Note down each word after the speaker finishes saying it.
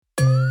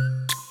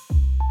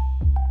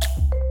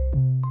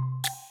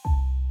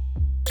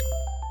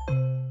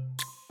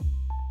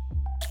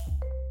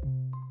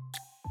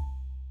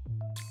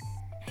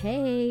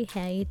Hey,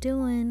 how you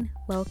doing?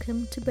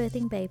 Welcome to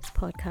Birthing Babes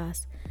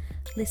podcast.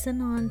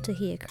 Listen on to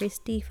hear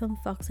Christy from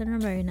Fox and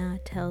Ramona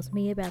tells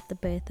me about the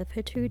birth of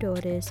her two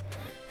daughters,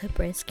 her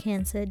breast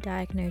cancer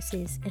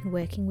diagnosis, and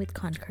working with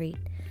concrete.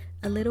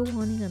 A little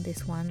warning on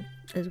this one,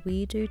 as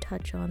we do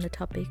touch on the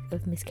topic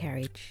of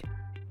miscarriage.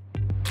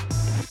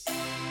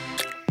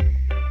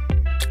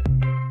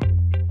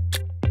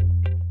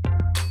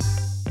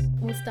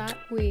 We'll start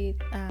with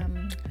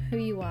who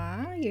you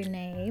are, your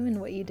name, and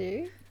what you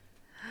do.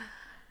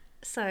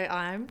 So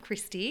I'm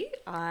Christy.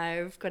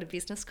 I've got a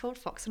business called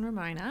Fox and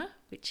Ramona,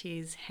 which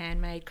is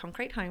handmade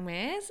concrete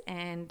homewares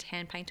and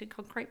hand-painted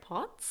concrete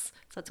pots.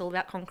 So it's all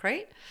about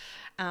concrete.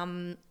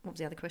 What was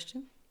the other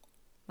question?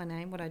 My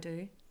name, what I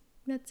do?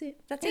 That's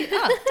it. That's it.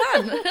 Oh,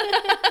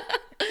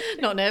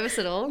 done. Not nervous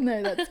at all.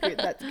 No, that's good.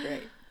 That's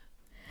great.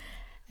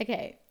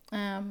 Okay.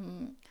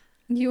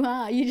 You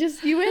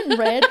went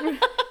red.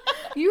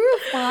 You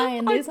were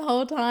fine this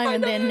whole time,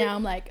 and then now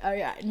I'm like, oh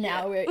yeah,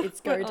 now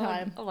it's go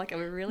time. Oh, like, are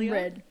we really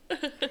red?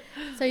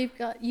 So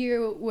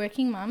you're a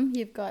working mum.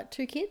 You've got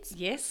two kids.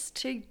 Yes,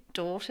 two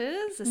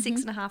daughters, a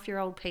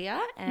 6.5-year-old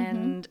Pia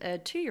and a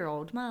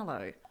 2-year-old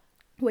Marlo.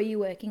 Were you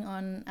working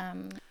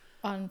on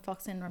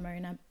Fox and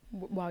Ramona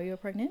while you were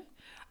pregnant?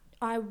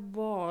 I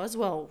was,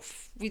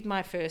 with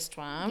my first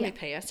one, with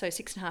Pia, so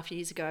 6.5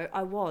 years ago,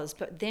 I was.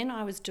 But then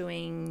I was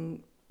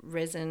doing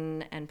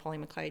resin and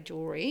polymer clay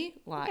jewellery,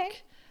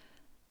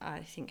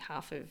 I think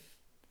half of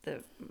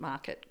the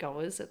market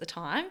goers at the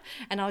time.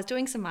 And I was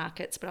doing some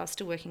markets, but I was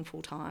still working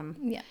full-time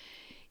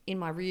in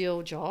my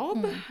real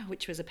job,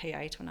 which was a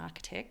PA to an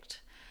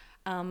architect.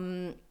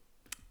 And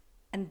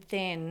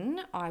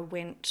then I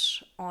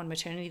went on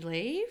maternity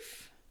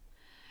leave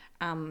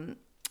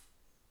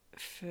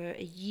for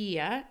a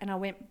year, and I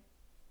went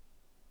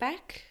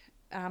back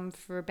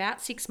for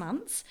about 6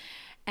 months,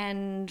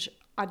 and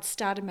I'd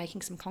started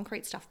making some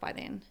concrete stuff by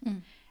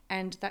then,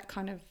 and that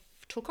kind of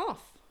took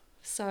off.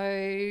 So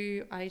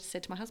I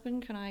said to my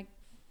husband, can I,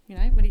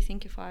 what do you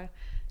think if I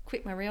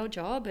quit my real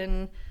job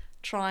and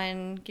try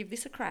and give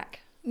this a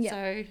crack? Yeah.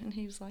 So, and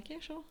he was like, yeah,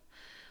 sure,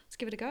 let's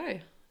give it a go.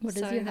 What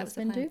does your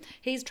husband do?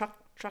 He's truck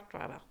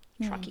driver,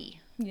 trucky.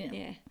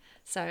 Yeah.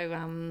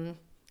 So,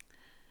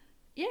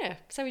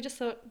 so we just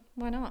thought,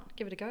 why not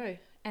give it a go?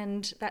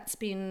 And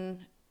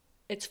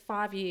it's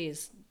 5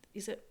 years.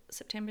 Is it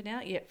September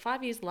now? Yeah,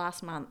 5 years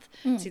last month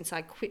since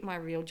I quit my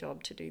real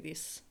job to do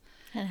this.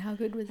 And how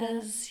good was that?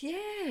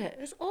 It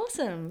was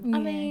awesome. Yeah. I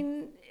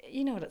mean,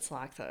 you know what it's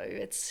like though.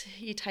 It's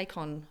you take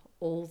on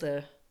all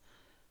the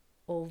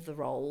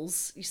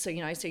roles.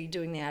 So so you're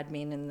doing the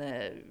admin and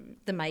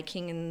the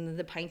making and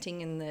the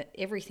painting and the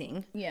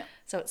everything. Yeah.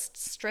 So it's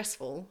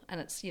stressful,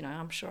 and it's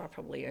I'm sure I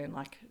probably earn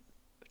like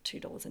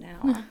 $2 an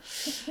hour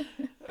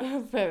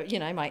for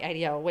my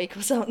 80-hour week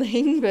or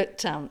something.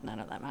 But no,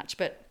 not that much.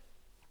 But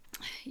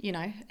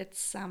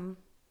it's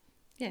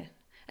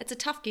it's a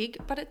tough gig,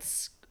 but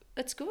it's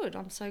good.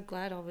 I'm so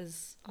glad I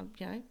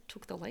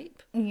took the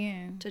leap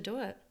to do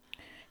it.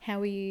 How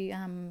were you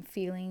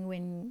feeling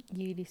when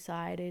you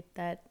decided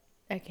that,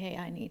 okay,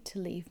 I need to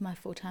leave my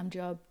full-time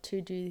job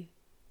to do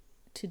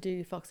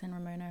Fox and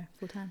Ramona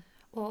full-time?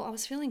 Well, I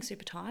was feeling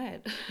super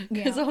tired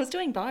because I was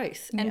doing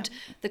both, and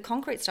the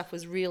concrete stuff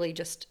was really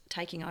just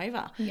taking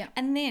over. Yeah.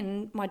 And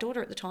then my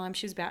daughter at the time,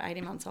 she was about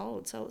 18 months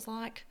old, so it was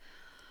like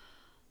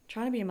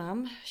trying to be a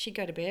mum. She'd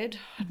go to bed,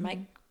 I'd make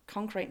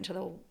concrete until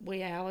the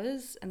wee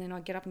hours, and then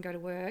I'd get up and go to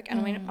work. And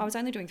I mean, I was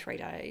only doing 3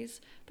 days,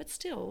 but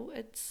still,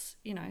 it's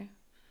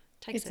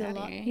takes it out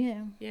of you.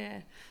 Yeah.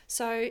 Yeah.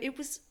 So it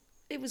was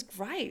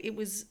great. It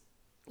was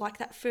like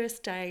that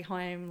first day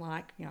home,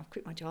 I've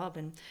quit my job,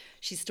 and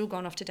she's still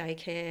gone off to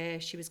daycare.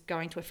 She was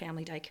going to a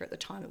family daycare at the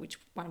time, which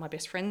one of my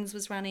best friends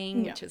was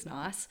running, which was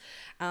nice.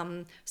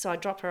 So I'd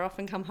drop her off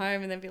and come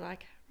home, and then be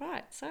like,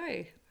 right, so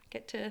I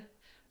get to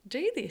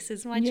do this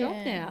as my job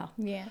now.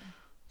 Yeah.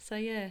 So,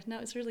 it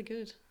was really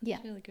good. Yeah.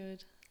 Really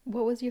good.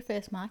 What was your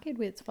first market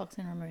with Fox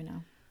and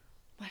Ramona?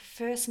 My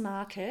first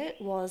market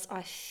was,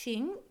 I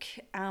think,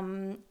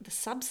 the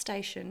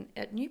substation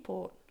at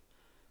Newport,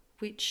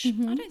 which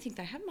I don't think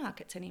they have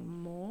markets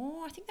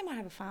anymore. I think they might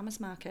have a farmer's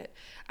market.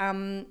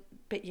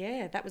 But,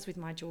 that was with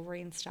my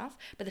jewellery and stuff.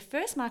 But the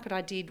first market I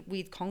did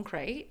with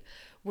concrete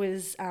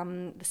was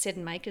the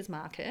Seddon Makers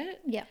Market.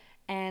 Yeah.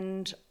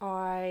 And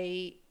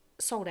I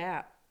sold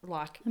out.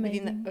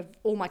 Within of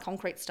all my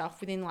concrete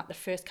stuff within the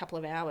first couple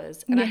of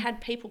hours, and I had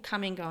people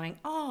coming going,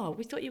 oh,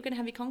 we thought you were going to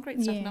have your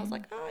concrete stuff, and I was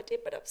like, oh, I did,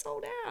 but I've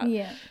sold out.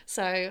 Yeah.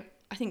 So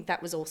I think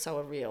that was also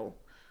a real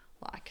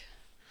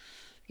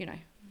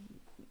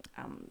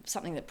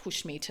something that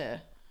pushed me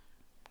to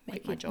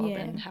quit my job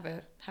and have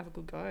a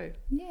good go.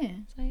 Yeah.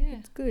 So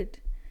it's good.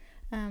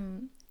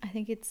 I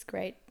think it's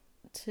great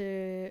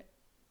to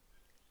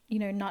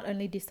not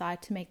only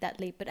decide to make that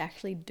leap, but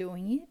actually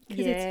doing it.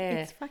 Because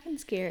it's fucking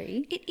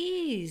scary. It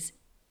is.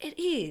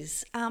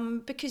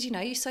 Because,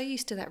 you're so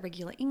used to that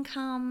regular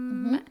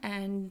income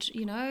and,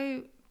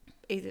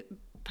 either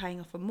paying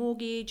off a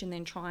mortgage and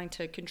then trying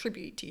to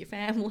contribute to your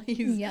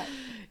families. Yeah.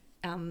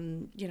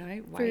 you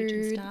know, wage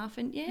and Food. stuff,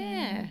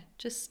 and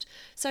just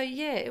so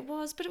it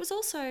was. But it was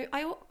also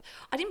I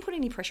didn't put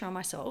any pressure on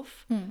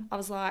myself. I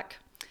was like,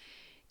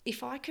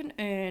 if I can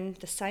earn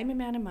the same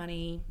amount of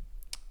money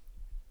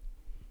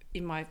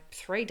in my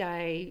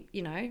 3-day,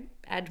 you know,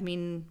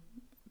 admin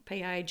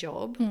PA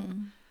job,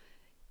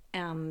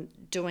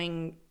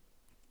 doing,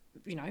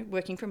 you know,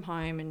 working from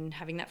home and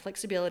having that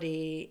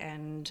flexibility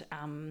and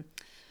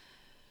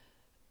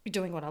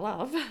doing what I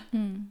love,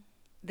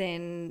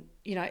 then,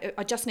 you know,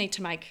 I just need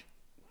to make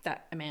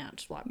that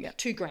amount, like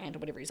 $2,000 or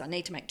whatever it is. I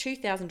need to make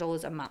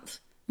 $2,000 a month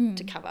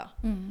to cover.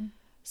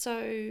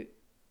 So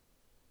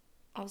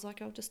I was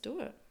like, I'll just do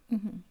it.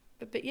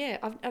 But yeah,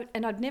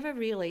 I've never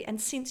really,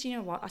 and since, you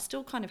know what, I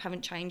still kind of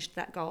haven't changed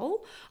that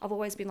goal. I've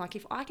always been like,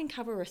 if I can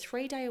cover a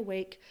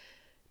 3-day-a-week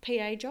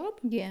PA job,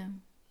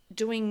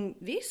 doing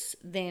this,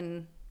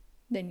 then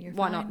you're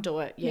why fine. not do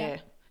it? Yeah.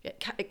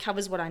 It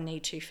covers what I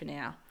need to for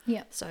now.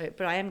 Yeah. So,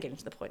 but I am getting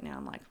to the point now.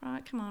 I'm like,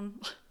 right, come on.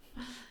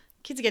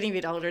 Kids are getting a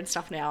bit older and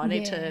stuff now. I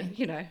need to,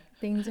 you know.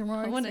 Things are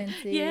more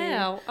expensive.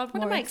 I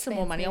want to make some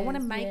more money. I want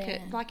to make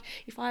it. Like,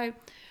 if I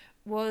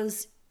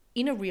was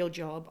in a real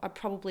job, I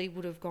probably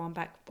would have gone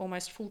back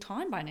almost full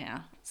time by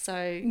now.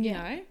 So, you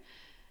know,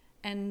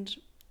 and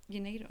we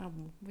need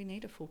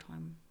a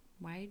full-time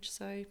wage.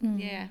 So,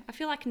 yeah, I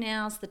feel like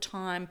now's the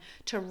time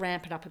to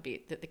ramp it up a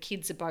bit, that the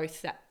kids are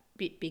both that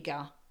bit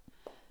bigger.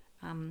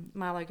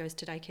 Marlo goes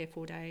to daycare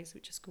 4 days,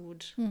 which is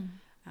good.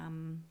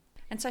 And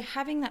so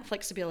having that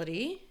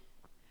flexibility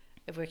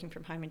of working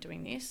from home and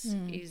doing this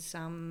is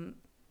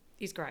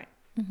great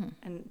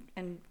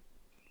and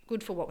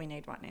good for what we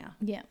need right now.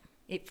 Yeah.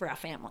 For our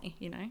family,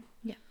 you know.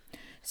 Yeah.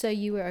 So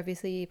you were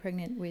obviously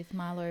pregnant with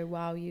Marlo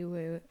while you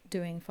were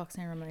doing Fox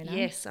and Ramona.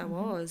 Yes, I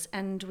was.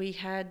 And we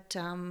had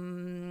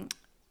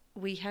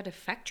a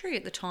factory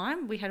at the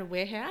time. We had a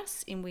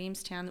warehouse in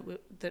Williamstown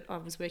that I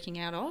was working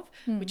out of,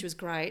 which was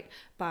great,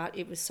 but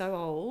it was so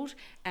old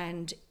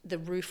and the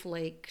roof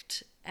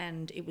leaked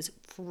and it was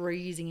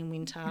freezing in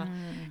winter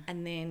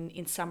and then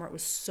in summer it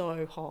was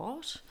so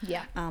hot.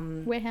 Yeah.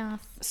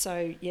 Warehouse.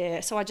 So,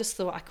 so I just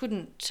thought I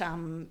couldn't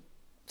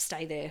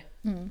stay there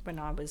when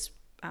I was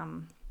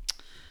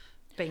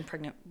being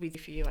pregnant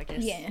with you, I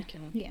guess.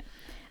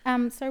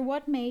 So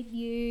what made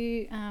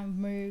you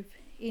move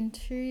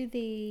into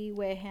the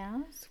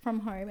warehouse from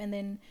home, and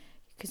then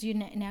because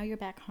now you're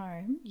back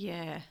home?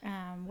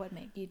 What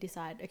made you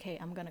decide, okay,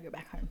 I'm gonna go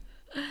back home?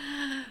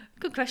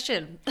 Good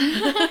question.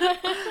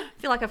 I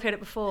feel like I've heard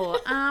it before.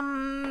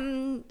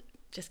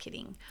 Just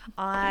kidding.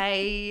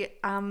 I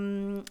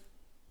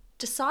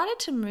decided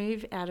to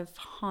move out of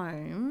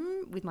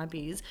home with my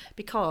biz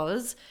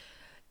because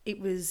it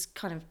was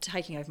kind of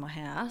taking over my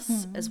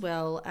house, as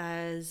well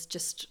as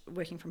just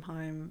working from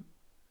home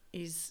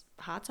is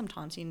hard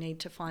sometimes. You need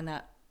to find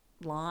that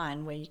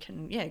line where you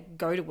can,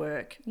 go to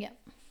work,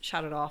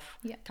 shut it off,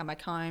 come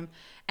back home.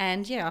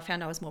 And, I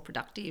found I was more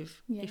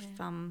productive if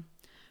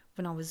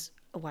when I was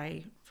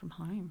away from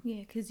home.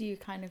 Yeah, because you're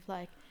kind of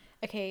like,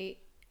 okay,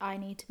 I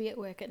need to be at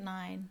work at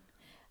 9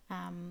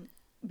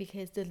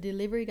 because the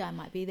delivery guy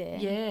might be there.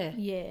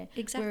 Yeah,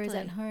 exactly. Whereas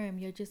at home,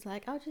 you're just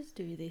like, I'll just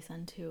do this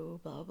until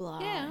blah,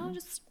 blah. Yeah, I'll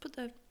just put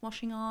the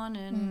washing on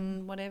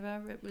and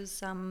whatever. It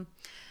was,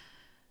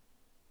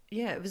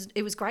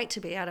 it was great to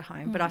be out of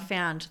home, but I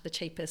found the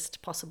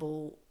cheapest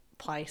possible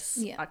place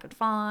I could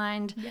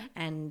find.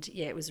 And,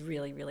 it was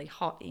really, really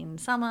hot in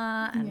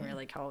summer and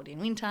really cold in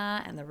winter,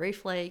 and the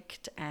roof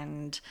leaked.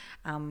 And,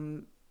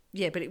 but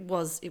it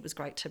was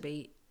great to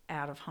be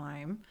out of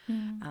home.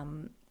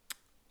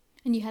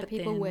 And you had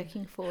people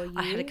working for you.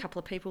 I had a couple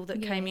of people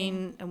that came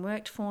in and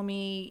worked for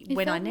me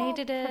when I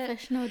needed it.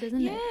 Professional,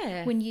 doesn't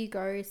it? When you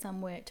go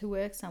somewhere to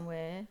work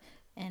somewhere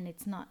and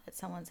it's not at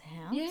someone's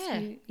house.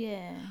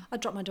 I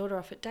dropped my daughter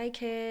off at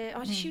daycare.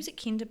 She was at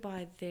kinder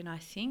by then, I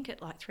think,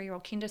 at like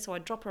 3-year-old kinder. So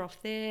I'd drop her off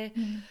there.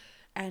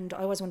 And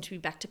I always wanted to be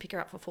back to pick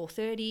her up for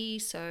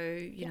 4:30. So,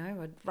 you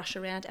know, I'd rush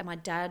around. And my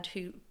dad,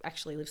 who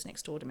actually lives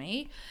next door to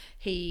me,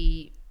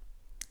 he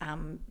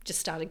just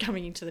started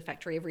coming into the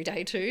factory every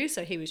day too.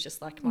 So he was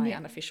just like my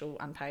unofficial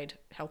unpaid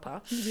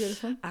helper.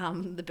 Beautiful.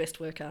 The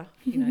best worker,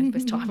 the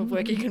best type of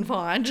work you can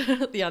find,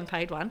 the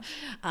unpaid one.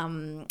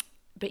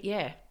 But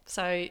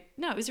so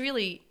no, it was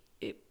really,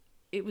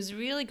 it was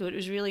really good. It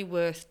was really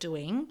worth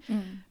doing.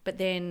 But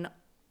then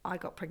I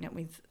got pregnant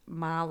with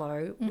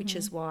Marlo, which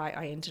is why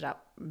I ended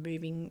up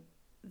moving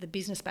the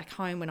business back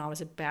home when I was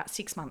about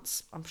 6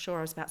 months. I'm sure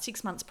I was about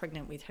 6 months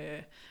pregnant with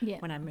her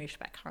when I moved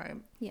back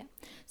home. Yeah.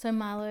 So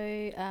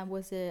Marlo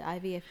was an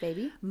IVF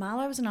baby?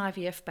 Marlo was an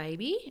IVF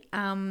baby.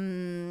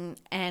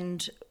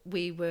 And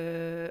we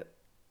were,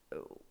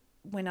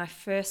 when I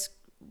first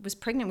was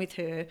pregnant with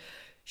her,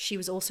 she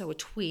was also a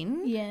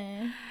twin.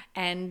 Yeah.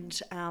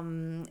 And,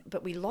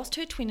 but we lost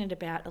her twin at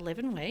about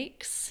 11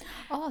 weeks.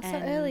 Oh,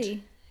 so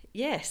early.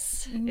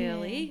 Yes,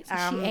 early. So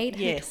she ate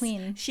her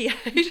twin. She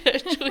ate her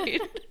twin.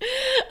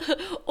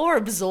 Or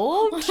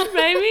absorbed,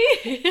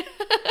 maybe.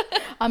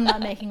 I'm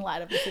not making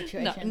light of the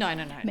situation. No.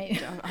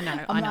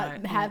 I'm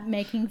not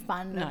making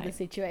fun of the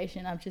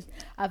situation.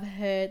 I've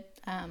heard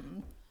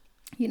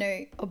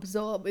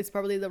absorb is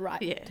probably the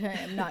right Yeah.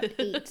 term, not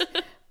eat.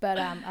 But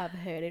I've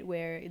heard it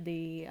where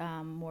the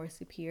more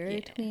superior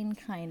twin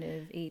kind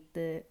of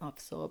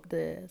absorb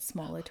the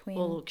smaller twin.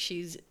 Well, look,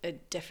 she's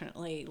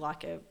definitely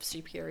like a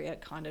superior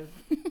kind of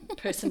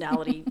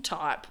personality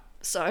type,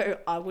 so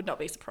I would not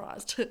be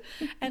surprised.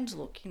 And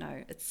look,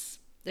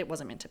 it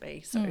wasn't meant to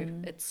be, so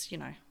it's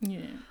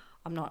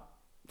I'm not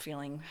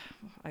feeling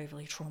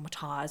overly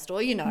traumatized, or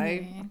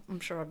I'm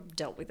sure I've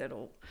dealt with it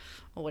or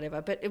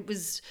whatever. But it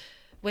was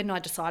when I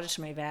decided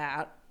to move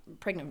out,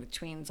 pregnant with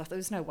twins, I thought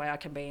there's no way I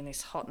can be in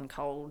this hot and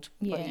cold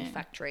bloody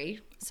factory.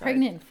 So,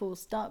 pregnant, full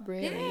stop,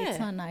 really. It's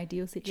not an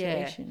ideal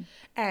situation.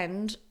 Yeah.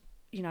 And,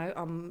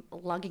 I'm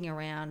lugging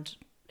around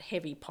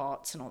heavy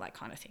pots and all that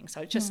kind of thing.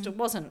 So it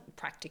wasn't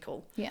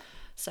practical. Yeah.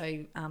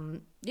 So,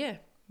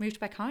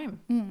 moved back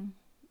home.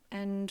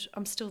 And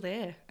I'm still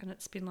there. And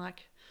it's been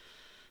like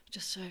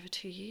just over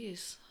 2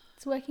 years.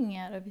 It's working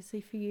out, obviously,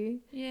 for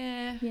you.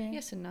 Yeah.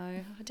 Yes and no.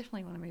 I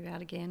definitely want to move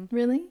out again.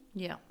 Really?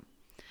 Yeah.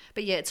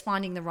 But yeah, it's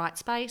finding the right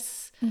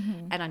space,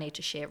 and I need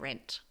to share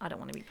rent. I don't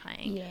want to be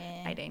paying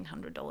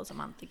 $1,800 a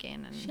month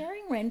again. And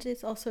sharing rent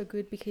is also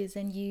good because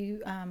then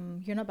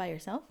you're not by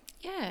yourself.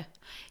 Yeah,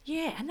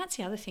 and that's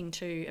the other thing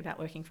too about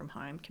working from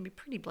home. It can be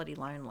pretty bloody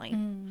lonely.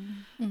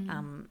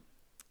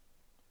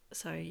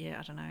 So yeah,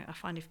 I don't know. I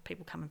find if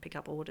people come and pick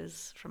up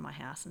orders from my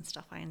house and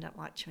stuff, I end up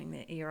like chewing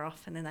their ear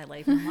off, and then they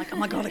leave, and I'm like, oh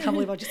my God, I can't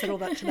believe I just said all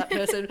that to that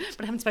person, but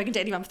I haven't spoken to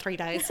anyone for 3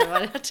 days, so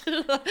I had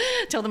to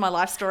tell them my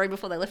life story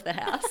before they left the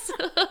house.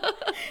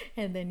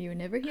 And then you'll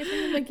never hear from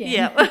them again.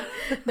 Yeah.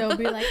 They'll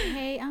be like,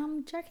 hey, do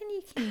you reckon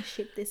you can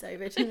ship this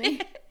over to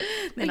me?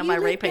 Then on my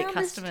repeat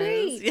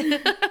customers. Yeah.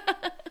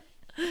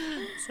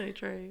 So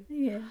true.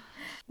 Yeah.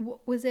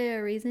 Was there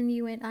a reason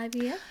you went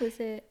IVF? Was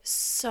it?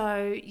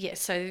 So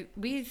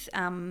with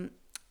Marlo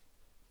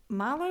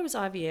was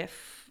IVF.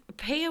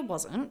 Pia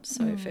wasn't.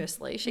 So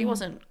firstly, she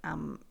wasn't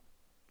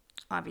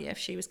IVF.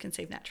 She was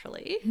conceived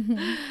naturally.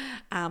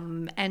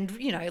 And,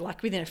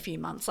 like within a few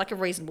months, like a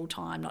reasonable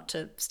time not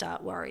to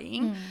start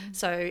worrying.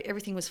 So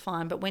everything was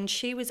fine. But when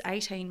she was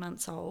 18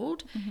 months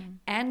old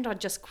and I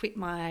just quit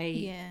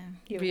my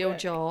real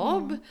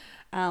job,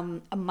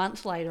 a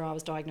month later I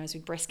was diagnosed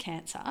with breast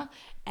cancer,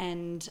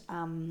 and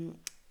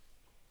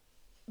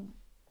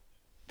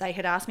they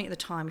had asked me at the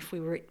time if we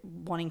were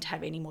wanting to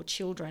have any more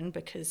children,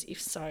 because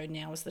if so,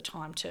 now is the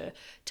time to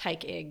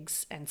take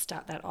eggs and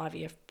start that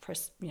IVF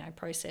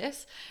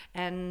process,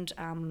 and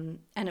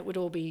it would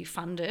all be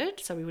funded,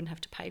 so we wouldn't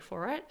have to pay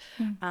for it.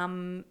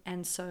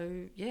 And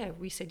so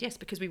we said yes,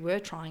 because we were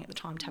trying at the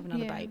time to have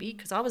another baby,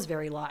 because I was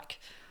very like,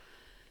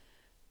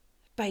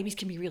 babies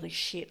can be really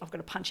shit. I've got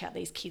to punch out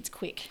these kids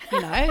quick,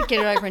 get it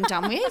over and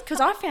done with.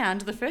 Because I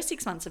found the first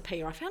 6 months of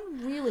Pia, I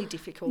found really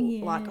difficult.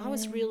 Yeah. Like I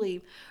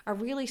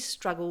really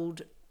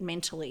struggled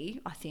mentally,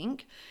 I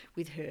think,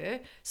 with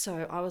her.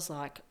 So I was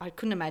like, I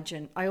couldn't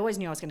imagine. I always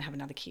knew I was going to have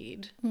another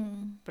kid,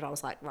 but I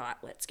was like, right,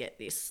 let's get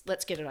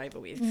it over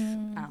with.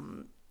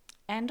 And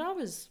I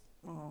was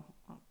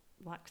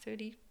like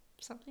 30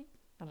 something.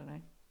 I don't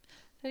know,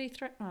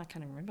 33. Oh, I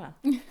can't even remember.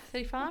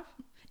 35.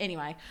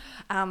 Anyway.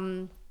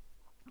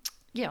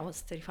 I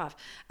was 35.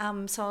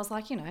 So I was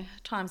like,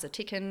 times are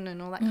ticking and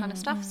all that kind of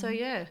stuff. So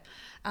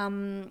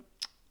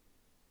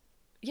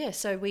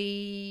so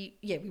we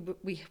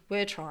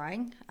were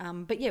trying.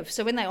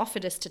 So when they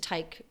offered us to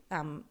take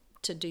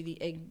to do the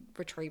egg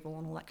retrieval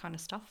and all that kind of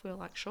stuff, we were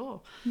like,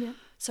 sure. Yeah.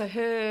 So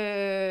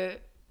her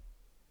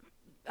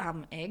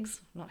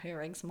eggs, not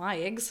her eggs, my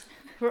eggs,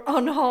 were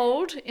on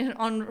hold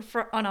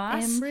on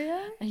ice. Embryo?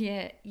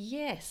 Yeah.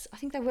 Yes, I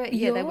think they were. Yours?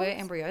 Yeah, they were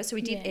embryos. So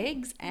we did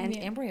eggs and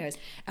embryos.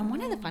 And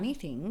one of the funny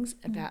things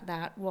about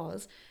that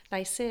was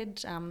they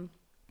said, wasn't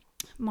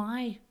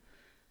my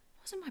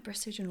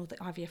breast surgeon or the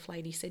IVF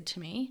lady said to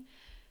me,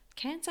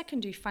 cancer can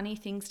do funny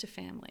things to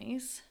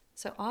families.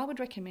 So I would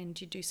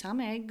recommend you do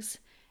some eggs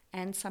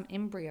and some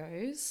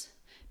embryos,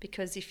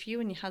 because if you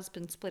and your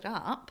husband split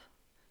up,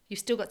 you've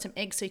still got some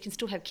eggs, so you can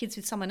still have kids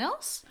with someone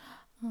else.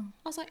 I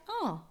was like,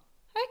 oh,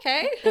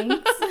 okay.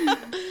 Thanks.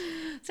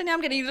 So now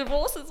I'm getting a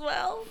divorce as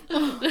well.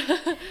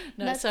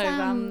 Which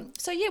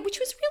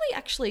was really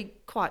actually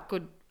quite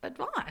good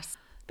advice.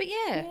 But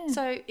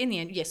so in the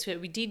end, yes,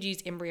 we did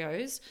use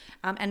embryos,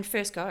 and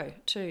first go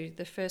too.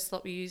 The first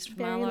lot we used for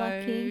Very Marlo.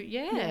 lucky.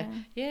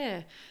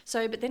 Yeah.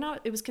 So, but then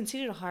it was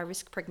considered a high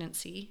risk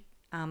pregnancy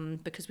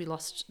because we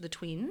lost the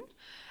twin.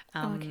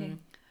 Okay.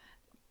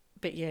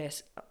 But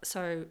yes,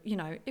 so,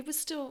 it was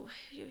still,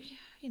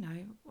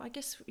 I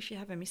guess if you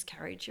have a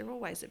miscarriage, you're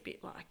always a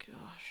bit like,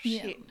 oh,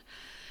 shit,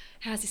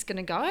 how's this going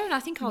to go? And I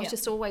think I was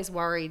just always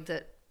worried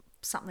that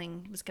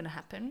something was going to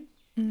happen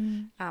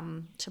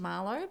to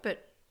Marlo.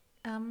 But,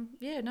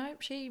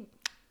 she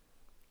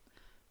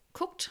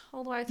cooked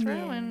all the way through.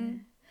 Yeah.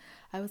 And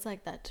I was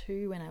like that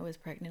too when I was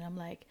pregnant. I'm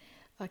like,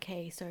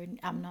 okay, so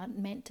I'm not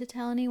meant to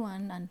tell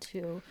anyone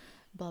until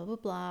blah, blah,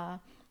 blah,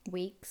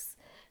 weeks.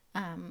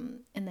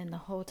 And then the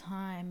whole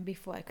time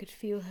before I could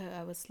feel her,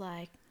 I was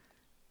like,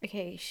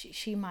 okay,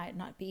 she might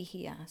not be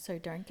here, so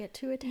don't get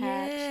too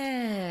attached.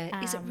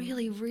 Yeah. Is it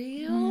really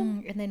real?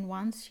 And then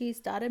once she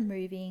started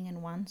moving,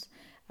 and once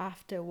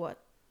after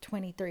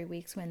 23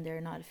 weeks, when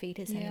they're not a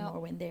fetus anymore,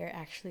 when they're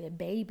actually a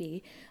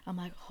baby, I'm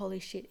like, holy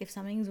shit, if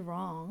something's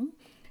wrong,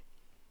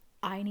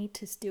 I need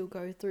to still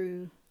go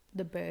through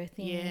the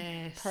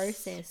birthing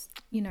process,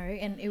 you know.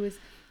 And it was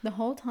the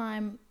whole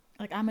time,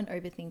 like, I'm an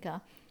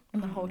overthinker,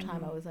 and the whole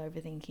time I was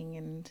overthinking,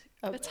 and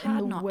it's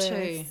hard not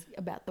to.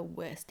 About the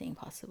worst thing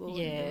possible.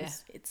 Yeah.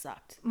 It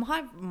sucked.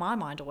 My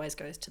mind always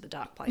goes to the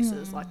dark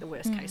places, like the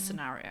worst case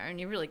scenario, and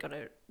you really got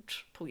to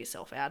pull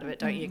yourself out of it,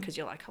 don't you? Because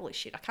you're like, holy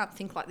shit, I can't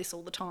think like this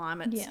all the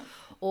time. It's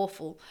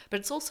awful. But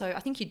it's also, I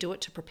think you do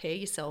it to prepare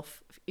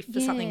yourself if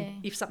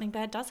something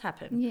bad does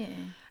happen. Yeah.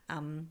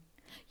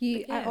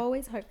 I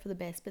always hope for the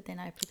best, but then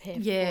I prepare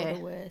for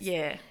the worst.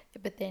 Yeah.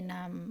 But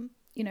then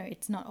you know,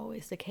 it's not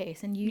always the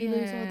case, and you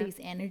lose all these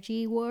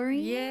energy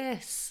worrying.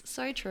 Yes,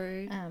 so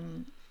true.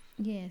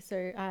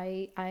 So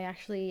I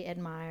actually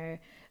admire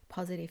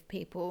positive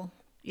people.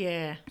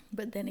 Yeah.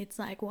 But then it's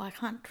like, well, I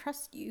can't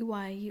trust you.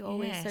 Why are you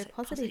always so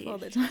positive all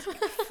the time?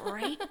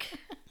 Freak.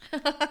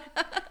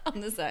 I'm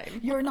the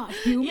same. You're not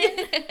human.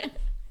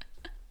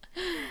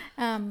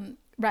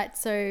 Right,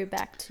 so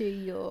back to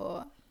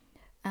your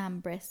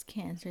breast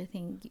cancer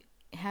thing.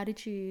 How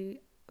did you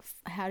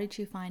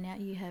find out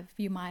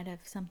you might have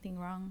something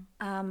wrong?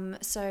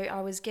 So I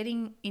was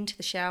getting into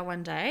the shower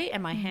one day,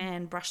 and my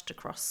hand brushed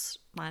across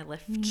my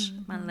left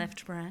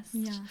breast,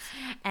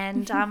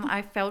 and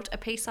I felt a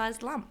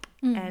pea-sized lump,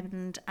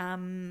 and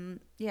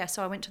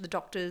so I went to the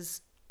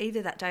doctors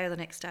either that day or the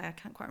next day, I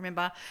can't quite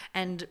remember,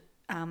 and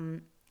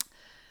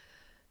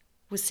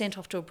was sent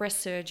off to a breast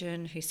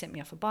surgeon who sent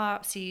me off for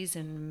biopsies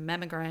and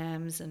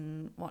mammograms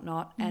and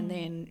whatnot, and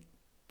then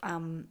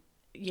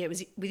it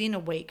was within a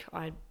week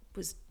I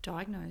was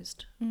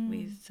diagnosed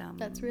with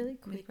that's really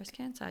quick. With breast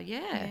cancer.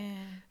 Yeah,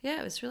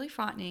 it was really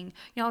frightening.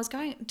 You know, I was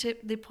going to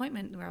the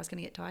appointment where I was going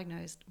to get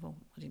diagnosed. Well,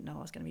 I didn't know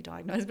I was going to be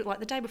diagnosed, but like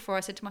the day before, I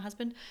said to my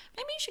husband,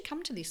 maybe you should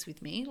come to this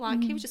with me.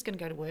 Like he was just going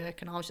to go to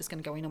work, and I was just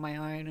going to go in on my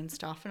own and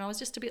stuff. And I was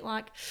just a bit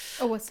like,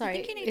 oh, sorry, I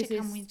think you need to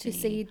come with to me.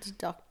 See the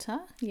doctor?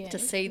 Yeah, to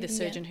see the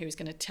surgeon who was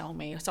going to tell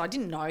me. So I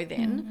didn't know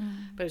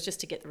then, but it was just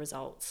to get the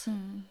results.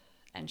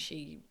 And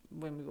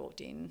when we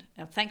walked in,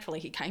 thankfully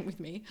he came with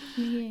me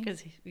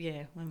because,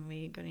 when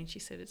we got in, she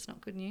said, it's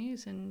not good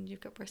news and you've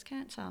got breast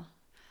cancer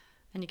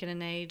and you're going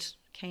to need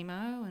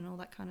chemo and all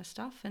that kind of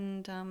stuff.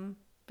 And,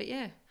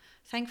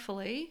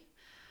 thankfully,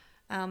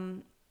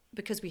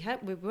 because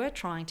we were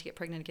trying to get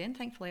pregnant again,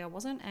 thankfully I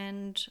wasn't.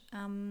 And,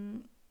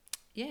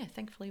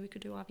 thankfully we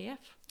could do IVF.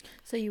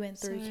 So you went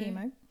through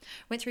chemo?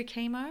 Went through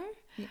chemo.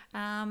 Yeah.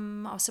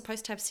 I was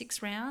supposed to have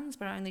 6 rounds,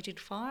 but I only did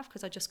 5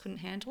 because I just couldn't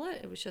handle it.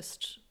 It was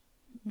just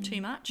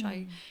too much.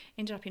 I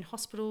ended up in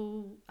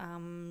hospital,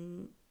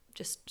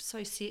 just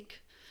so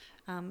sick,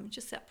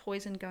 just that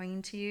poison going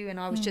into you. And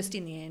I was just,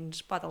 in the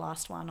end, by the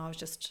last one, I was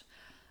just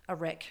a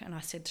wreck. And I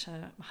said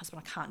to my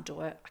husband, I can't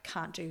do it. I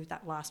can't do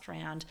that last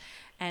round.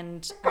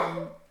 And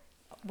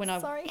when I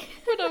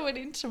went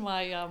into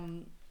my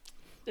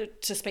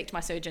to speak to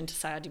my surgeon to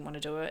say I didn't want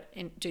to do it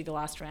and do the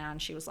last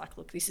round, she was like,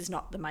 look, this is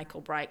not the make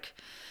or break.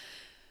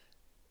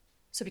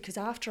 So because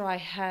after I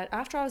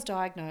was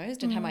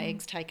diagnosed and had my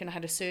eggs taken, I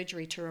had a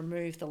surgery to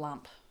remove the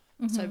lump.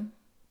 So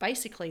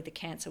basically the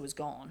cancer was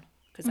gone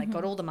because they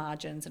got all the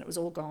margins and it was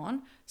all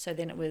gone. So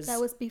then it was... That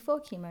was before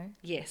chemo?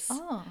 Yes.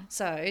 Oh.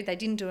 So they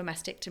didn't do a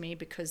mastectomy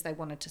because they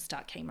wanted to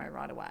start chemo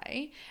right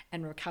away,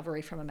 and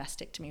recovery from a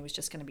mastectomy was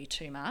just going to be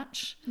too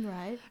much.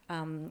 Right.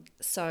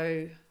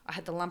 So I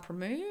had the lump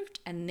removed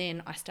and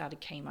then I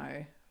started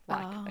chemo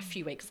a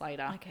few weeks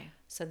later. Okay.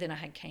 So then I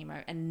had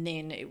chemo, and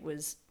then it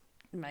was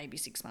maybe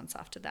 6 months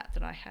after that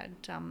I had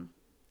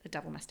a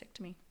double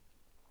mastectomy.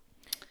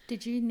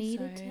 Did you need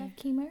it to have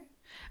chemo?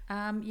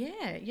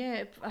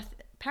 Yeah.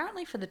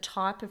 Apparently for the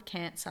type of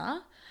cancer.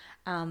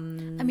 I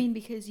mean,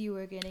 because you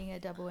were getting a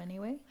double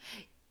anyway?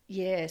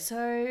 Yeah, so,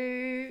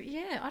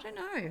 I don't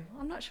know.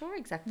 I'm not sure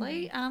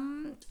exactly.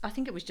 I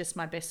think it was just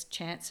my best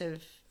chance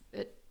of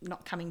it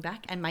not coming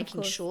back and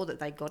making sure that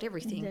they got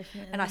everything.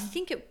 Definitely. And I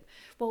think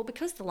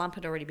because the lump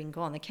had already been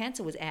gone, the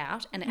cancer was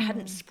out and it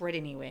hadn't spread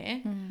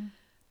anywhere.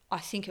 I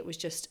think it was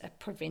just a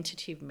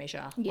preventative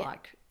measure. Yeah.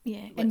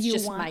 Let's and you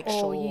just want make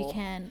all sure. you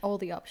can, all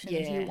the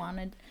options. You want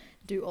to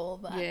do all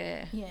of that.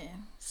 Yeah. Yeah.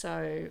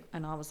 So,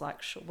 and I was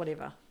like, sure,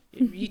 whatever.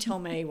 You tell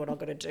me what I've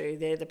got to do.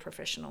 They're the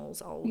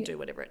professionals. I'll do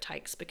whatever it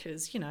takes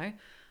because, I've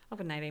got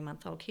an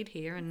 18-month-old kid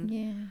here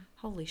and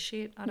holy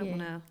shit, I don't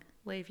want to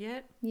leave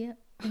yet. Yeah.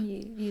 And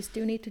you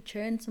still need to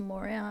churn some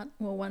more out.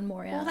 Well, one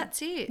more out. Well,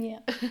 that's it.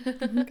 Yeah.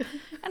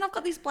 And I've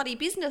got this bloody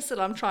business that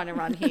I'm trying to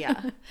run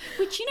here,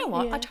 which, you know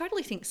what, I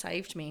totally think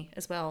saved me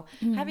as well.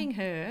 Having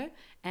her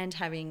and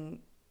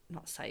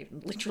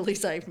literally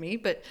saved me,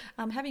 but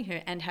having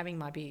her and having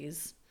my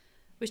beers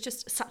was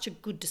just such a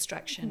good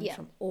distraction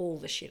from all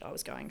the shit I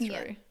was going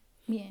through.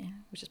 Yeah.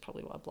 Which is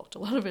probably why I blocked a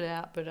lot of it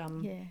out. But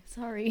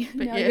sorry.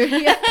 But now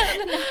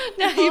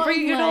you're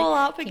bringing it all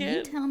up again. Can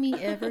you tell me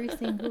every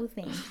single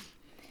thing?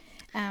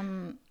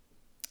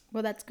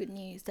 Well, that's good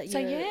news that So,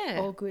 you're yeah.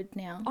 all good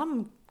now.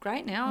 I'm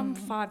great now. I'm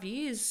 5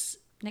 years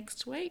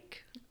next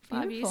week.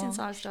 5 years since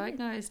I was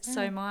diagnosed. Wow.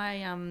 So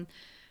my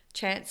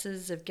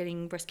chances of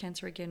getting breast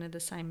cancer again are the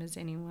same as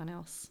anyone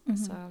else.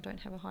 So I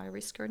don't have a high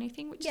risk or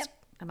anything, which is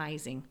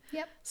amazing.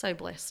 Yep. So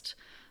blessed.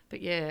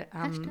 But yeah.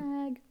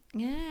 Hashtag.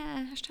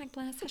 Yeah. Hashtag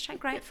blessed. Hashtag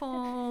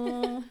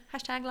grateful.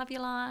 Hashtag love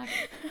your life.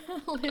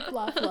 Live,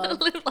 laugh, love.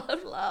 Live,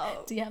 love,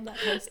 love. Do you have that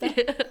poster?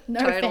 Yeah, No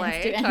totally,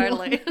 offense to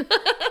anyone. totally.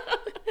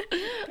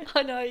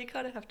 I know, you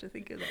kind of have to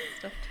think of that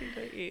stuff too,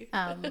 don't you?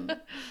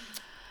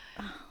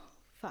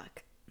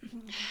 Fuck. No,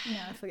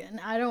 I forget.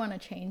 I don't want to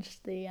change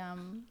the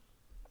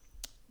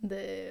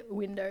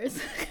windows.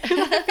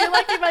 I feel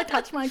like if I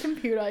touch my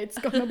computer, it's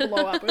gonna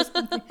blow up or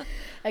something.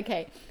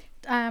 Okay.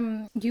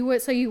 You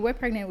were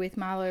pregnant with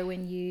Marlo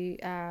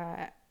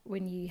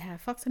when you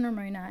have Fox and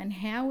Ramona, and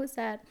how was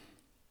that?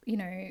 You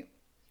know,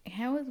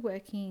 how was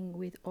working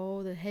with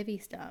all the heavy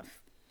stuff?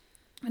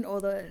 And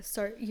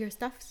your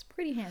stuff's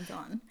pretty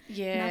hands-on.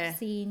 Yeah. And I've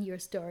seen your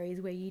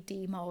stories where you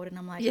demold, and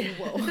I'm like,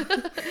 whoa.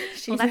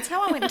 Well, that's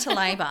how I went into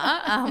labour.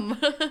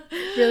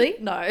 Really?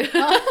 No.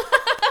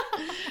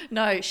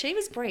 No, she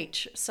was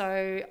breech.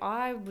 So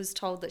I was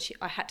told that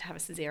I had to have a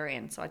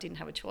cesarean, so I didn't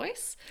have a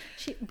choice.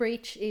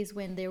 Breech is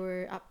when they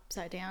were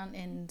upside down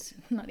and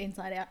not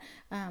inside out.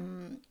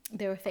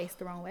 They were faced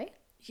the wrong way.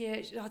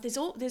 Yeah,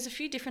 there's a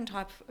few different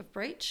types of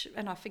breech,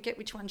 and I forget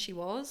which one she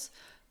was.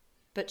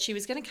 But she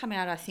was going to come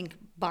out, I think,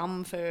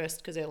 bum first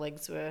because her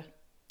legs were...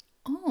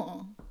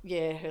 Oh.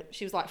 Yeah,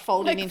 she was like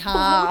folding in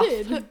half.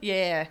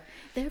 Yeah.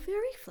 They're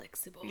very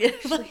flexible. Yeah,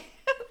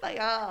 they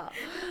are.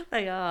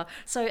 They are.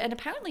 So, and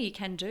apparently you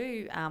can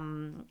do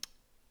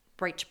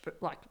breech,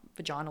 like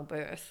vaginal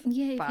birth.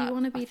 Yeah, if you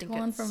want to be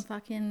torn from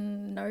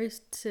fucking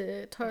nose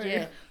to toe.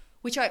 Yeah,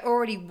 which I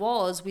already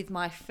was with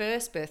my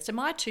first birth. So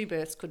my 2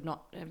 births could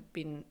not have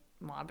been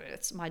my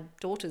births. My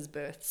daughter's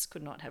births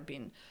could not have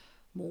been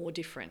more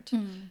different.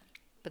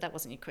 But that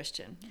wasn't your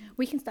question.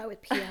 We can start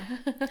with Pia.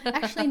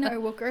 Actually, no,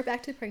 we'll go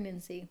back to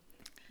pregnancy.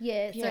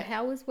 Yeah, so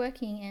how was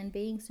working and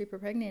being super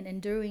pregnant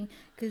and doing,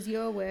 because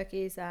your work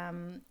is,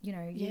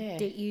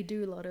 you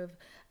do a lot of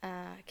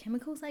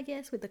chemicals, I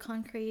guess, with the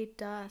concrete,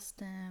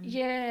 dust.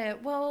 Yeah,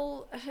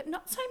 well,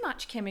 not so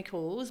much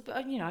chemicals, but,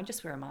 I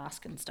just wear a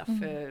mask and stuff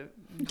for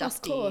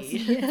dusty. Of course,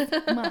 yes,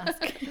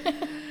 mask.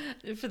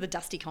 For the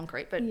dusty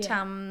concrete. But it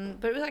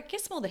was, I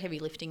guess, more the heavy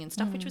lifting and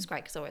stuff, which was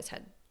great because I always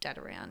had Dad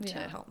around to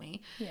help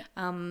me. Yeah.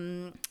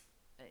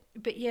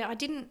 But, yeah, I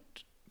didn't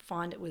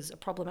find it was a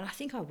problem. And I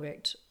think I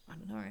worked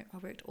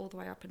all the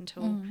way up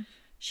until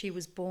she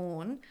was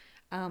born,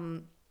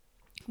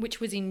 which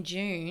was in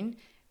June,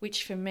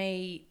 which for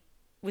me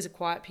was a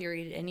quiet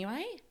period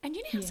anyway. And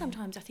you know how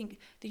sometimes I think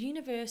the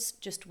universe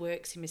just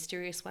works in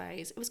mysterious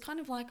ways. It was kind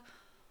of like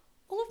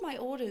all of my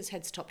orders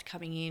had stopped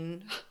coming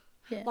in.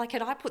 Yeah. Like,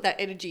 had I put that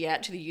energy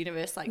out to the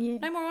universe, like,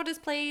 no more orders,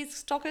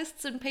 please,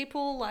 stockists and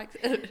people, like...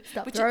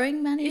 Stop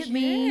throwing money at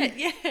me.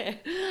 Yeah,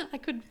 I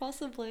couldn't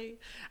possibly.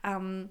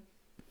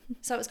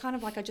 So it was kind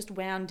of like I just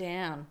wound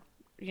down,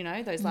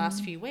 those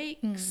last few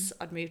weeks.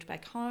 I'd moved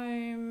back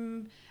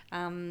home.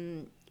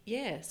 So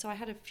I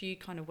had a few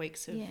kind of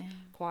weeks of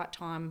quiet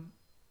time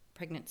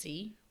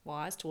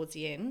pregnancy-wise towards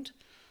the end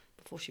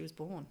before she was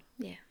born.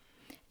 Yeah.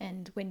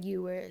 And when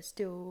you were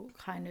still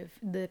kind of,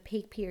 the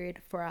peak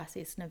period for us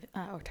is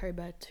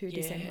October to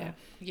December.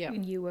 Yeah.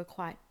 And you were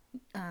quite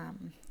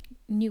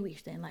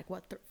newish then, like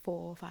what,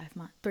 4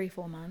 or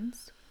 4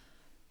 months?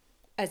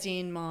 As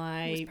in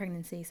my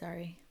pregnancy,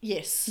 sorry.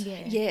 Yes.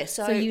 Yeah.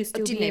 So you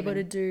still be able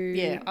to do.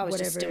 Yeah, I was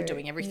whatever, just still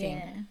doing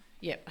everything.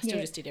 Yeah. I still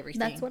just did everything.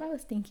 That's what I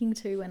was thinking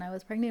too when I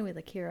was pregnant with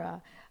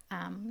Akira.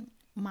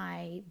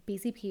 My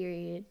busy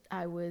period,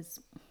 I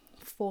was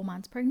 4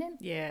 months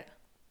pregnant. Yeah.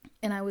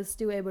 And I was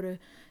still able to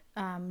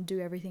do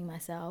everything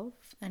myself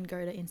and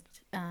go to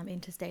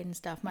interstate and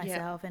stuff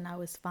myself, and I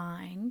was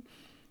fine.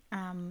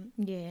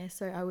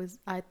 So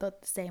I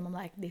thought the same. I'm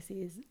like, this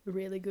is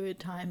really good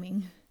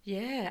timing.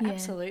 Yeah,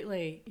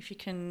 absolutely. If you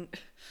can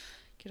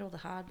get all the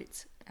hard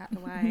bits out of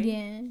the way.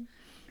 Yeah.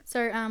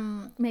 So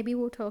maybe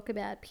we'll talk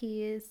about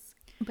Pia's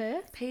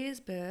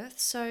birth.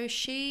 So I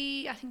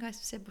think I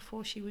said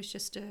before, she was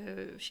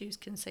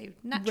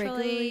conceived naturally.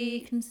 Regularly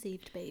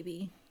conceived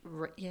baby.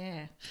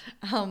 Yeah.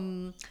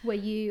 Were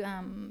you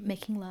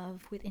making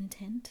love with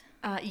intent?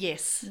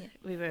 Yes. Yeah.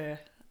 We were,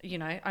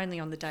 only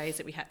on the days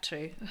that we had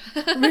to.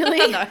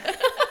 Really? No.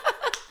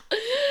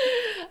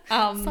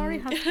 Sorry,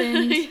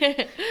 husband.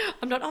 Yeah.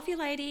 I'm not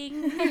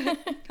ovulating.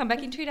 Come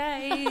back in 2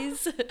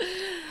 days.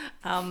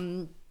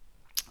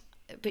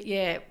 But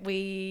yeah,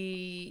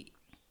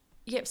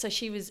 so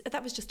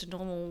that was just a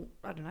normal,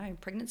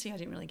 pregnancy. I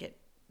didn't really get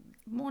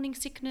morning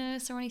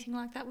sickness or anything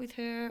like that with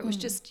her. It was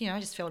just, I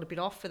just felt a bit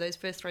off for those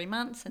first 3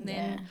 months, and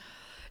then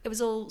it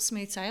was all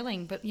smooth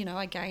sailing. But,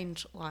 I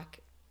gained like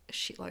a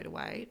shitload of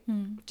weight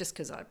just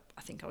because I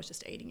think I was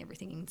just eating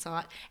everything in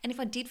sight. And if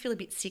I did feel a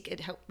bit sick, it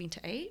helped me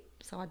to eat.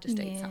 So I'd just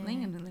eat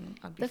something and then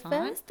I'd be fine. The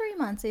first 3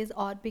 months is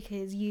odd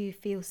because you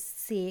feel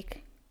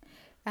sick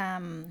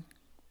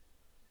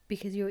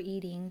because you're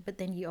eating, but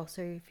then you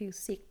also feel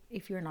sick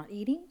if you're not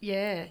eating.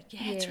 Yeah,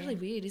 it's really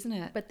weird, isn't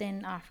it? But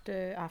then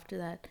after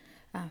that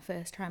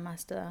first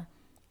trimester,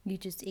 you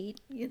just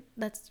eat.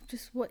 That's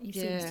just what you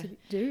seem to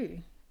do.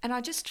 And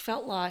I just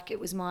felt like it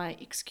was my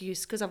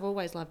excuse, because I've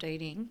always loved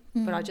eating,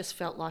 but I just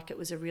felt like it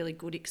was a really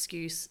good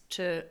excuse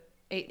to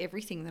eat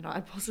everything that I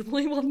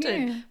possibly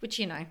wanted, which,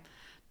 you know,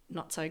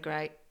 not so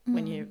great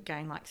when you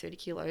gain like 30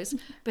 kilos.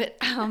 But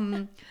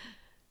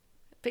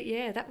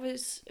yeah,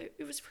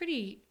 it was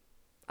pretty,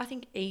 I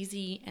think,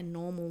 easy and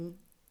normal.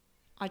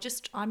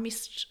 I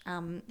missed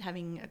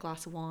having a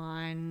glass of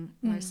wine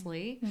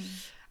mostly.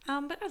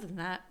 But other than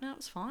that, no, it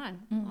was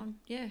fine.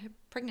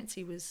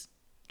 Pregnancy was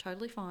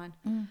totally fine.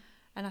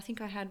 And I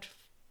think I had,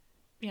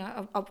 you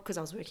know, because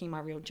I was working my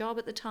real job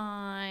at the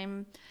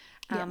time.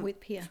 With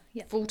Pia.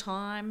 Full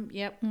time,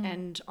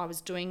 and I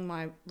was doing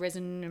my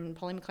resin and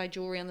polymer clay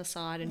jewellery on the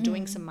side and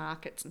doing some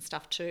markets and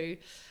stuff too.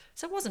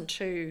 So it wasn't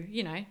too,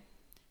 you know,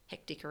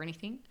 hectic or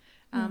anything.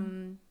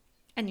 And,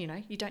 you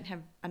know, you don't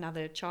have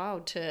another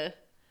child to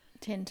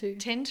tend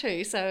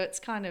to. So it's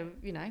kind of,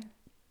 you know.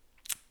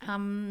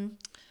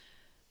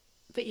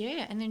 But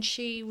yeah, and then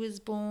she was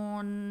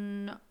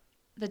born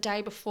the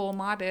day before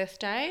my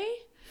birthday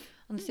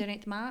on the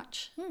 13th of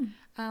March.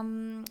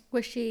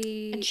 Was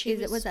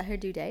that her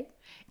due date?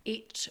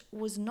 It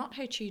was not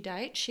her due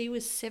date. She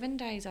was 7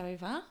 days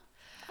over.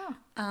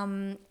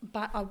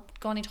 But I'd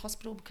gone into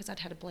hospital because I'd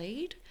had a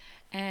bleed,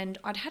 and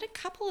I'd had a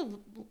couple of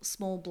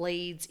small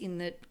bleeds in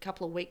the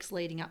couple of weeks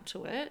leading up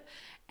to it.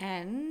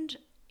 And,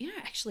 you know,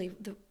 actually,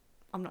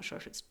 I'm not sure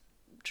if it's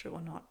true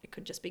or not. It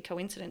could just be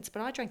coincidence,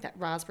 but I drank that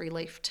raspberry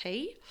leaf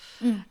tea,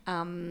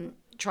 trying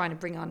to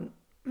bring on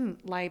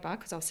labour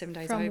because I was 7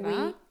 days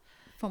over.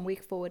 From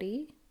week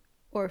 40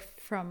 or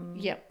from...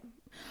 Yep.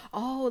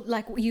 Oh,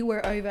 like you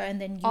were over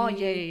and then you... Oh,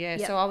 yeah.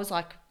 Yep. So I was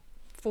like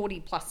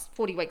 40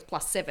 weeks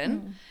plus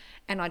 7,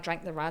 and I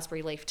drank the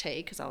raspberry leaf tea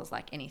because I was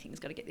like, anything's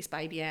got to get this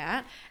baby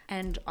out.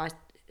 And I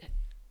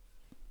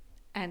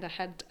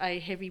had a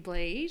heavy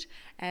bleed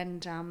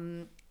and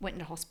went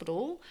into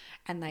hospital,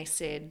 and they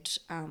said,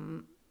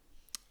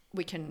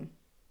 we can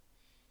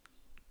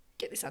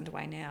get this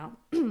underway now.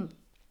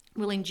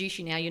 We'll induce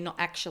you now. You're not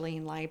actually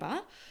in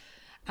labour,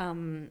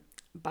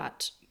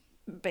 but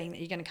being that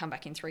you're going to come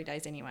back in 3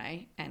 days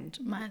anyway, and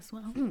might as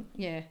well. And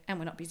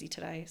we're not busy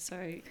today, so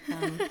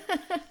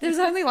there was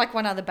only like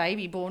one other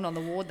baby born on the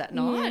ward that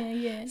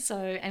night. So,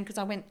 and because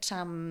I went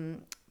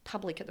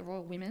public at the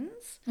Royal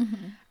Women's,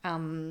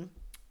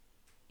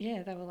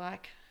 they were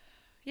like,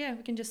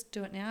 we can just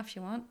do it now if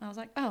you want. And I was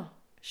like, oh,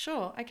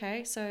 sure,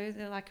 okay. So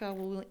they're like,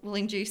 oh, we'll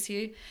induce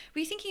you. Were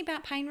you thinking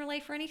about pain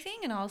relief or anything?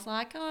 And I was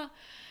like, oh,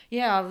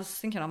 yeah, I was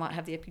thinking I might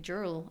have the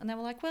epidural. And they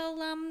were like, well,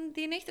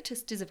 the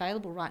anaesthetist is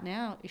available right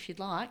now if you'd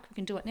like. We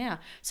can do it now.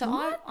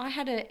 So I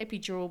had an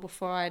epidural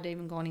before I had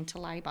even gone into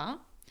labour,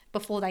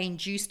 before they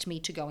induced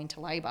me to go into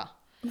labour.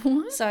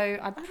 What? So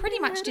I pretty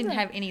much didn't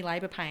have any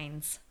labour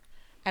pains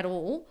at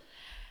all.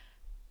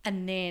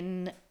 And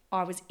then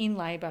I was in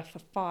labour for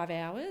 5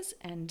 hours,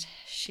 and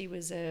she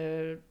was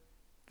a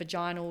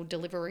vaginal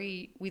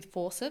delivery with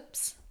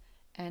forceps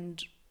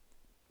and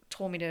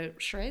tore me to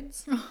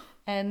shreds.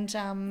 And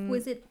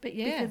was it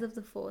because of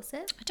the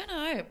forceps? I don't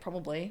know,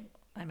 probably,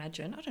 I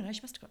imagine. I don't know,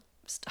 she must have got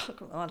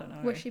stuck. I don't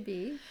know. Was she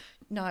big?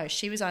 No,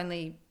 she was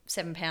only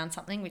 7 pounds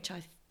something, which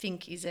I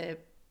think is a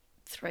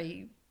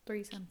three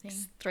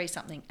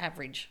something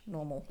average,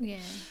 normal. Yeah.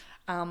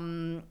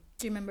 Do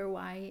you remember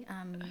why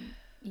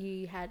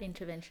you had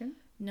intervention?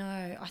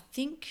 No,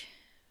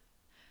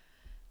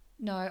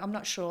 I'm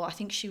not sure. I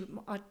think she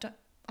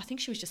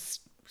was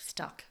just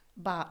stuck.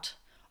 But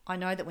I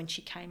know that when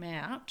she came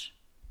out,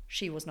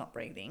 she was not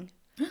breathing.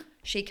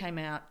 She came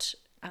out,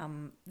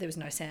 there was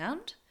no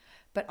sound.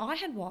 But I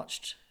had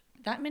watched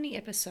that many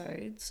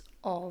episodes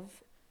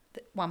of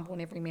One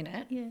Born Every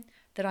Minute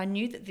that I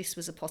knew that this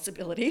was a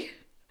possibility.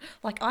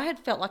 Like, I had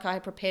felt like I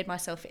had prepared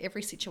myself for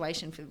every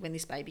situation for when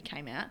this baby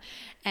came out.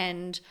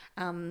 And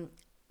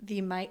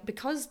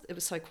because it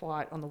was so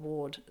quiet on the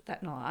ward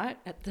that night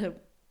at the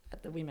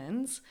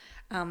women's,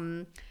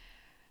 and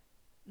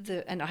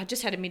I had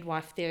just had a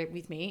midwife there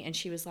with me, and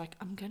she was like,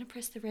 I'm going to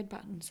press the red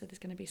button, so there's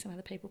going to be some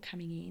other people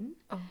coming in.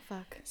 Oh,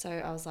 fuck. So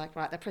I was like,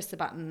 right, they pressed the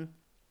button.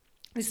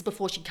 This is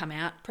before she'd come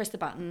out. Pressed the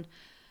button.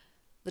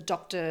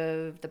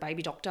 The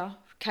baby doctor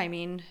came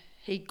in.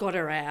 He got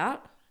her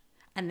out,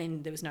 and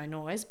then there was no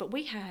noise. But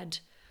we had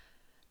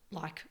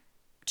like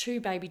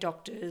 2 baby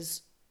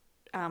doctors,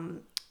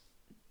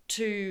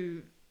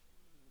 2,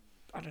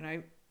 I don't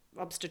know,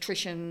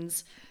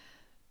 obstetricians,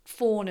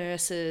 4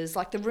 nurses.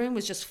 Like, the room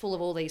was just full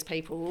of all these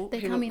people.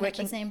 They come in at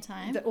the same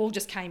time? They all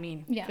just came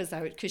in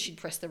because she'd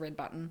pressed the red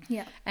button.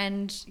 Yeah.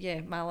 And,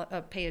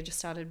 Pia just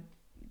started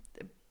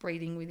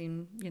breathing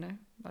within,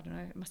 I don't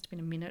know, it must have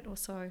been a minute or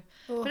so.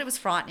 Oh. But it was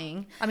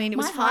frightening. I mean, it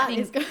was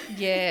frightening.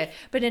 Yeah.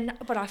 But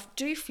I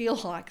do feel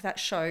like that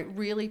show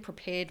really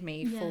prepared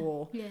me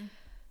for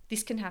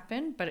this can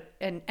happen, but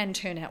and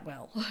turn out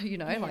well, you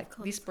know, Yeah, of like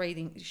course. this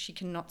breathing, she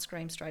cannot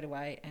scream straight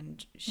away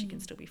and she can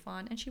still be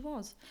fine. And she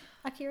was,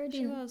 Akira She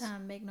didn't was.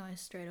 make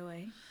noise straight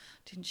away,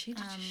 didn't she?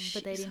 Did she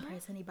but they shit didn't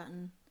herself? press any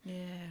button.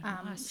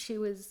 Yeah, nice. She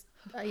was,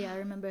 I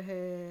remember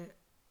her,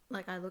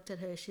 like I looked at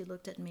her, she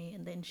looked at me,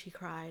 and then she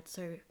cried.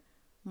 So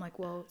I'm like,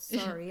 well,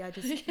 sorry, I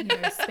just,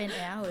 spent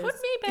hours Put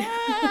me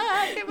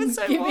back. It was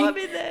so warm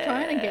in there.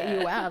 trying to get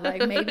you out.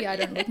 Like, maybe I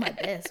don't look my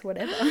best,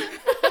 whatever.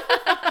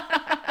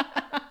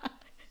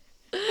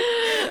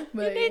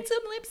 You need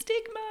some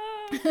lipstick,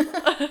 Mum.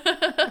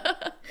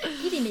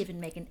 You didn't even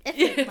make an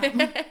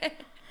effort,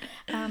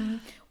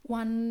 Mum.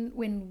 When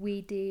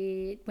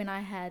I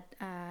had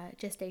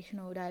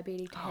gestational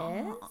diabetes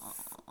tests,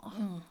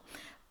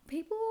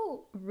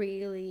 people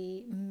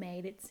really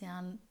made it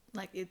sound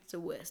like it's the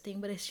worst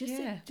thing, but it's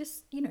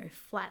just Yeah.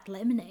 flat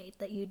lemonade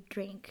that you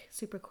drink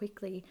super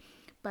quickly.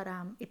 But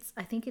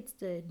I think it's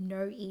the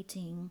no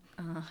eating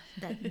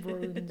that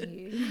ruins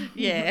you.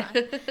 Yeah.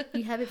 Like,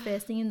 you have it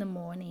first thing in the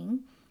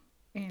morning,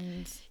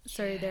 and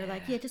so they're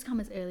like, yeah, just come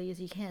as early as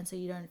you can so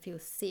you don't feel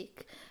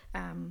sick.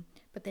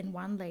 But then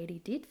one lady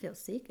did feel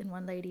sick, and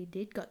one lady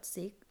got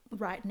sick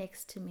right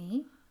next to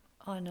me.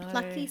 I know.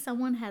 Lucky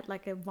someone had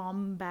like a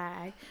vom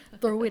bag,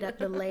 throw it at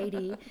the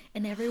lady,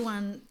 and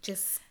everyone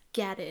just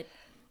scattered.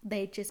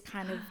 They just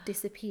kind of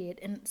disappeared.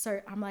 And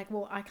so I'm like,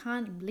 well, I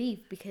can't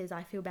leave because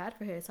I feel bad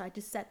for her. So I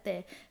just sat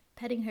there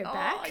petting her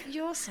back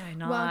You're so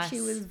nice. while she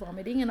was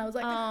vomiting. And I was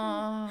like,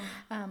 Oh,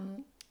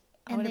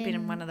 I would have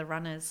been one of the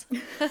runners.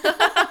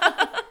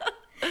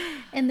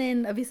 And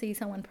then obviously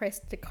someone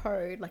pressed the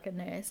code, like a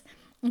nurse,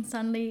 and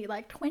suddenly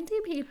like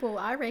 20 people,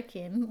 I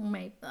reckon,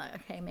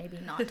 maybe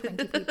not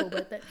 20 people,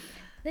 but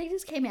they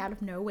just came out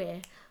of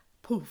nowhere,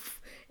 poof,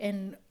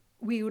 and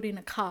wheeled in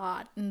a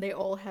cart, and they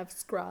all have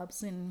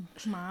scrubs and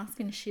masks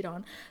and shit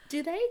on.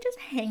 Do they just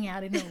hang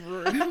out in a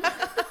room?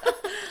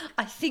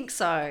 I think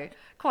so,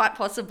 quite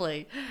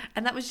possibly.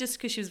 And that was just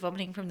because she was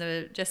vomiting from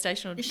the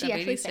gestational She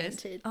actually diabetes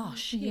test. fainted. Oh,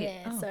 shit.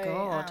 Yeah, Oh, so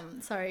God.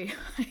 sorry.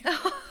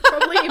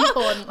 Probably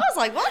important. I was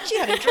like, what? She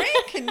had a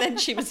drink and then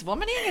she was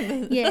vomiting? And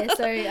then... Yeah,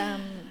 so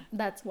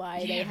that's why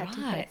they Yeah, had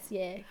to right. press.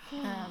 Yeah.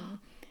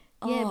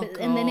 Oh,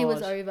 And then it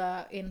was God.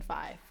 over in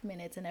 5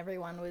 minutes, and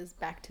everyone was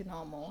back to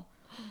normal.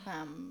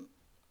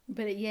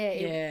 But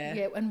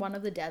Yeah. and one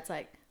of the dads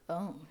like,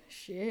 oh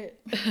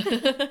shit,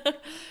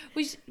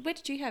 Where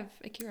did you have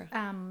Akira?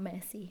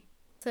 Mercy.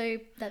 So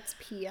that's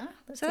Pia.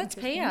 So that's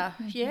Pia,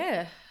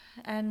 yeah.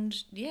 And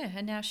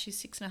now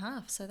she's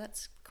 6.5. So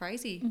that's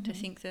crazy to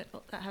think that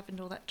happened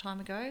all that time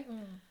ago.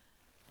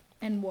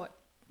 And what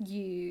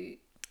you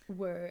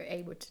were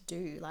able to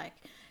do, like,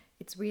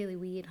 it's really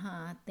weird,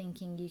 huh?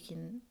 Thinking you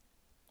can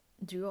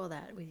do all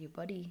that with your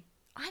body,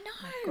 I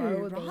know,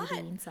 grow a right?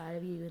 baby inside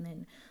of you, and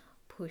then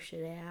push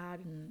it out.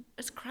 And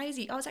It's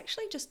crazy. I was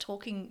actually just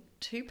talking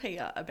to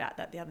Pia about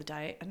that the other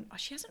day, and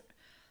she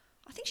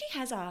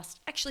has asked.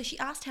 Actually, she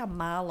asked how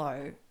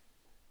Marlo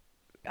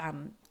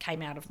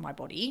came out of my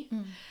body,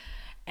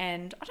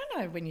 and I don't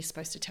know when you're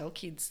supposed to tell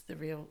kids the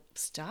real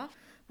stuff.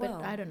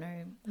 But I don't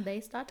know. They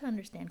start to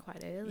understand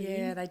quite early.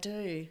 Yeah, they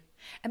do.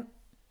 And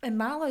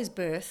Marlo's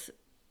birth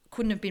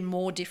couldn't have been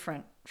more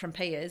different from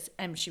Pia's,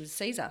 and she was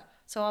Caesar.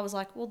 So I was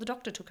like, well, the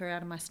doctor took her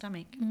out of my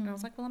stomach. And I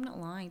was like, well, I'm not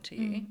lying to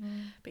you.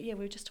 But yeah,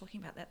 we were just talking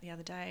about that the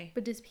other day.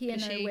 But does Pia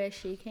know where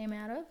she came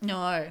out of?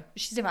 No,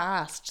 she's never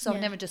asked. So I've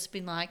Yeah. never just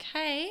been like,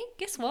 hey,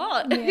 guess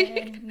what?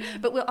 Yeah.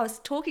 But I was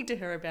talking to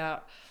her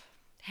about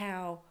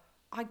how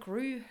I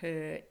grew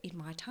her in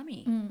my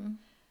tummy.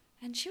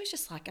 And she was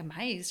just like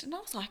amazed. And I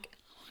was like,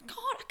 oh my God,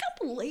 I can't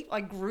believe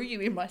I grew you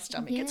in my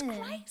stomach. It's Yeah.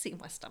 crazy,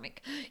 my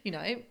stomach,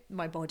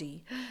 my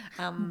body.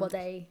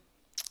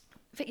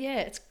 But yeah,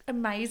 it's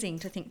amazing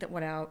to think that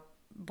what our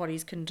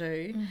bodies can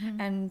do.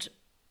 And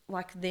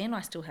like then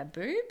I still had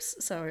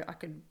boobs, so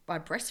I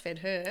breastfed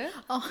her.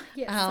 Oh,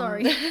 yeah,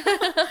 sorry.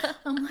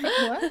 I'm like,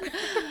 what?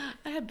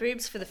 I had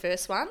boobs for the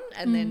first one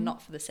and then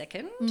not for the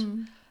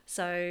second.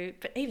 So,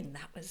 but even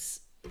that was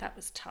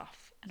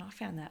tough. And I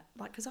found that,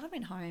 like, because I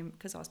went home,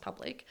 because I was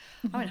public,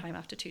 I went home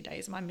after 2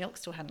 days and my milk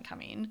still hadn't come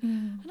in.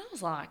 And I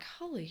was like,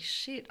 holy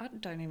shit, I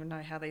don't even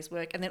know how these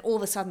work. And then all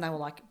of a sudden they were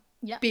like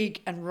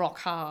big and rock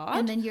hard.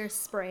 And then you're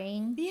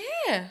spraying. Yeah.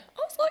 I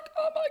was like,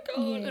 oh my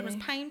God. Yeah. It was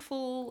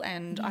painful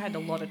and I had a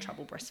lot of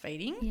trouble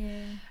breastfeeding.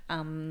 Yeah.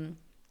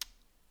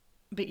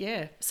 But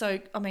yeah, so,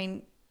 I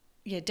mean,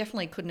 yeah,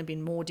 definitely couldn't have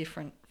been more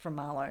different from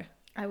Marlo.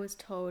 I was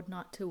told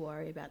not to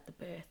worry about the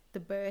birth. The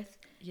birth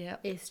Yeah.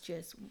 is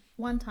just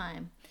one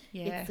time.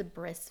 Yeah. It's the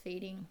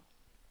breastfeeding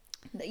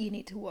that you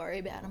need to worry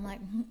about. I'm like,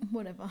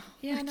 whatever.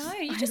 Yeah, I know.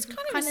 You just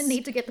kind of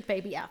need to get the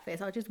baby out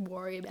first. I'll just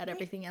worry about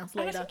everything else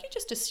And later. I think you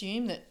just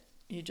assume that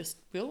you just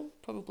will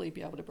probably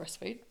be able to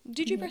breastfeed.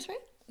 Did you breastfeed?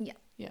 Yeah.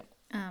 Yeah.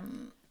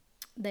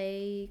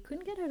 They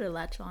couldn't get her to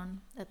latch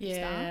on at the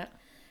Yeah. start.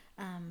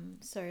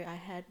 So I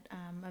had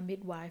a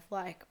midwife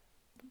like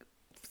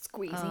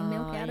squeezing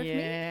milk out of me.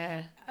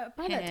 Yeah.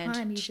 By that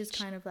time, you're just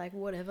kind of like,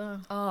 whatever.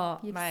 Oh,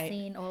 You've mate.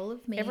 seen all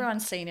of me.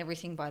 Everyone's seen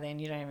everything by then.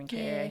 You don't even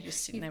care. Yeah, You're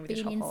sitting there you've with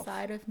your been top off.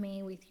 inside of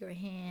me with your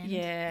hand.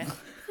 Yeah.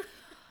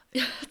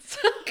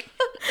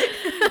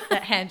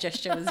 hand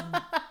gesture was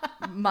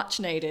much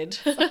needed.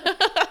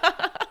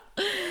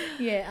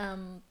 Yeah.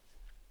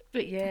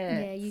 But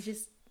Yeah.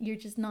 You're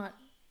just not.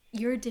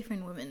 You're a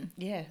different woman.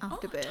 Yeah.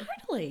 After birth.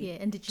 Totally. Yeah.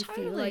 And did you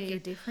feel like you're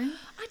different?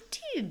 I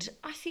did.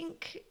 I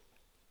think,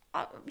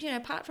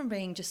 apart from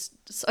being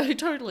just so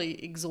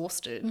totally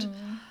exhausted,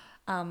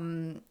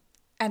 and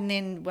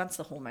then once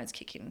the hormones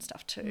kick in and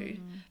stuff too.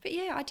 But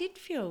yeah, I did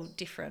feel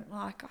different.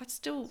 Like I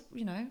still,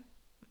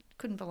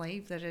 couldn't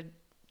believe that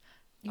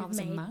I was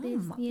a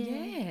mum.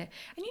 Yeah.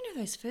 And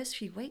those first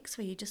few weeks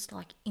where you're just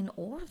like in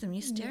awe of them,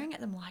 you're staring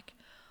at them like,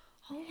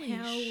 holy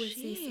how was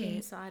shit. this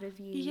inside of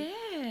you?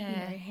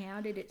 Yeah.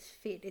 How did it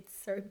fit? It's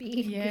so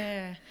big.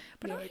 Yeah.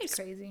 But it's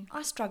crazy.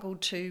 I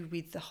struggled too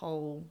with the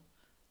whole,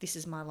 this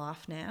is my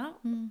life now,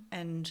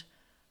 and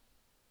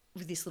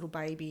with this little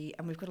baby,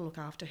 and we've got to look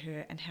after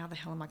her, and how the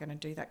hell am I going to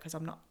do that because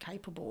I'm not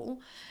capable?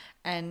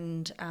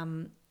 And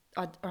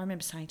I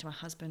remember saying to my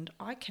husband,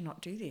 I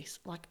cannot do this.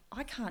 Like,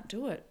 I can't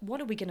do it. What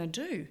are we going to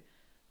do?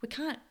 We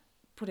can't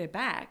put her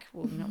back.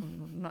 Well,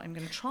 I'm not even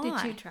going to try.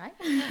 Did you try?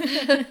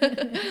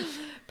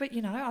 But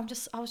I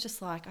was just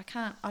like,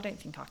 I don't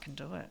think I can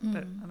do it.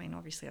 But I mean,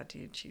 obviously I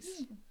did.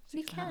 She's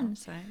you can.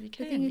 So you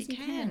can. The thing is, you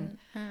can.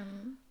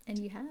 And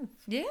you have.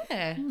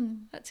 Yeah,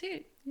 that's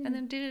it. Yeah. And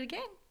then did it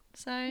again.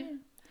 So. Yeah.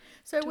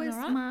 So was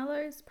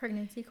Marlo's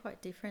pregnancy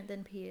quite different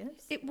than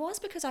Pia's? It was,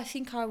 because I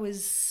think I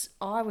was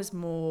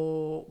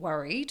more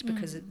worried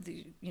because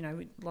we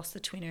lost the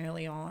twin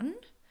early on.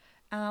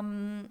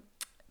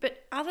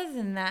 But other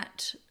than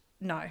that,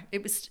 no,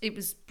 it was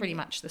pretty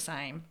much the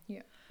same.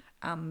 Yeah.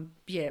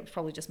 It was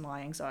probably just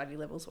my anxiety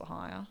levels were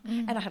higher,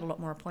 and I had a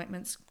lot more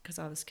appointments because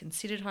I was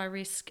considered high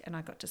risk, and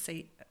I got to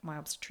see my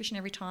obstetrician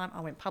every time.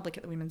 I went public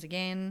at the Women's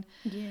again.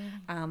 Yeah.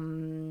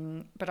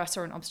 But I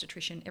saw an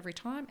obstetrician every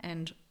time,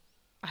 and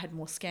I had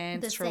more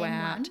scans The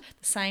throughout.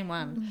 The same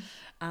one.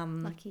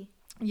 Lucky.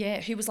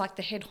 Yeah, he was like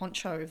the head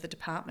honcho of the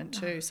department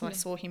too. So I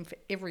saw him for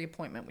every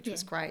appointment, which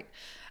was great.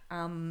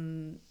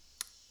 And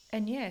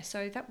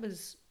so that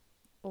was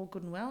all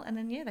good and well. And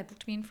then, they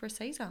booked me in for a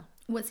Caesar.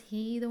 Was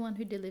he the one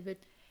who delivered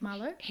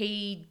Marlo?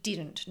 He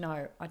didn't.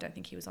 No, I don't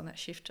think he was on that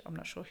shift. I'm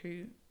not sure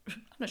who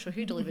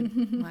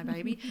delivered my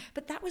baby.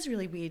 But that was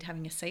really weird,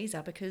 having a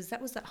Caesar, because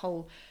that was that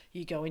whole,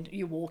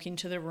 you walk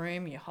into the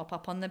room, you hop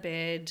up on the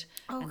bed,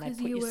 and they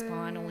put your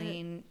spinal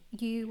in.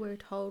 You were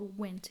told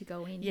when to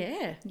go in.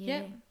 Yeah.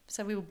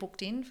 So we were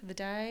booked in for the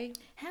day.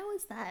 How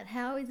is that?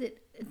 How is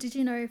it? Did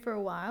you know for a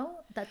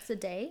while that's the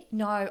day?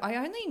 No, I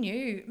only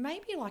knew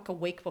maybe like a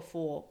week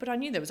before, but I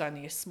knew there was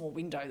only a small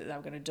window that they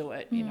were going to do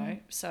it,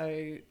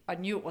 so I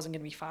knew it wasn't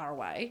going to be far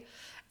away.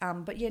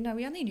 But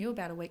we only knew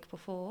about a week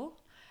before.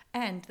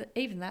 And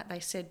even that,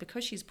 they said,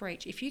 because she's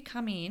breech, if you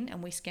come in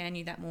and we scan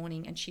you that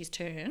morning and she's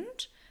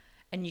turned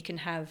and you can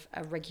have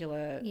a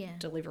regular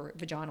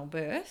vaginal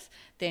birth,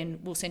 then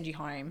we'll send you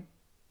home.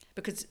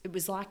 Because it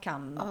was like I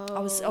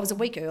was a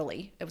week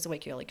early. It was a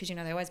week early because,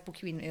 they always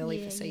book you in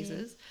early for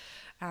Caesars.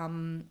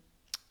 But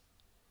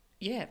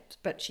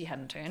she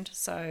hadn't turned.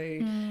 So,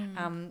 you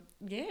kind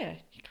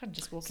of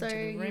just walk into the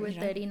room. So you were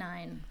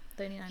 39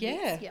 weeks?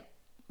 Yep.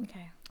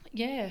 Okay.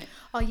 Yeah.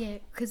 Oh, yeah,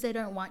 because they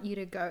don't want you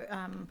to go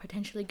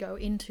potentially go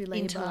into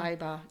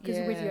labour.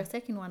 Because with your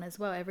second one as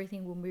well,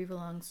 everything will move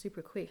along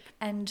super quick.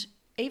 And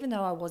even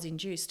though I was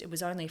induced, it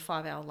was only a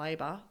 5-hour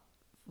labour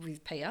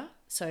with Pia,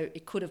 so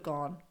it could have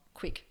gone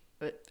quick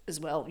as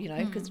well,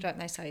 because don't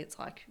they say it's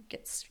like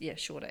gets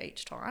shorter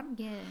each time?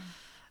 Yeah.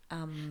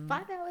 5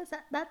 hours,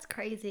 that's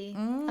crazy.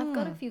 I've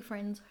got a few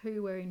friends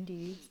who were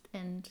induced,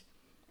 and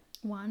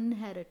one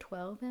had a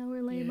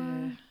 12-hour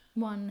labour.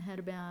 One had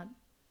about,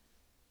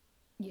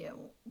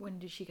 when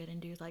did she get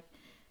induced? Like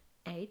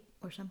 8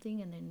 or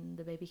something, and then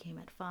the baby came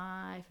at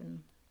 5,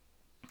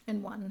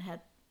 and one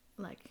had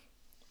like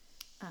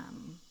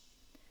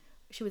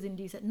she was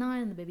induced at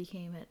 9 and the baby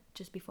came at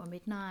just before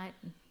midnight.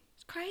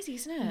 It's crazy,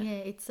 isn't it? Yeah,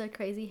 it's so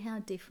crazy how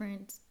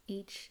different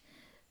each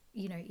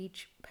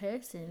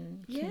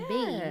person can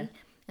be,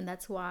 and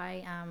that's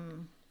why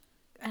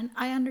and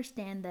I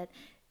understand that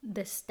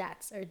the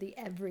stats are the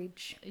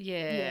average.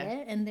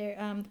 And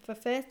they're for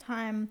first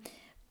time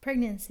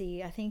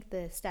pregnancy, I think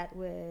the stat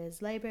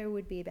was labor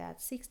would be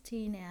about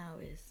 16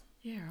 hours.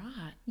 Yeah,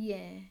 right.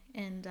 Yeah,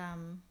 and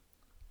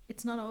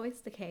it's not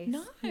always the case.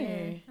 No.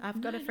 Yeah. I've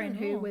got a friend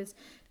who was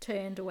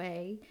turned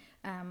away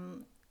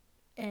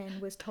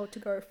and was told to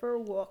go for a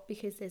walk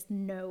because there's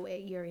no way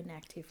you're in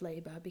active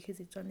labour because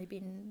it's only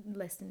been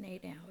less than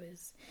 8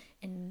 hours.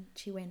 And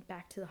she went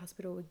back to the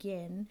hospital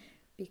again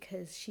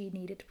because she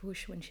needed to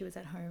push when she was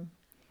at home.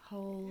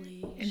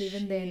 Holy shit. And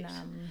even then,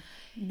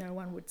 no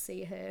one would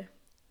see her.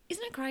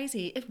 Isn't it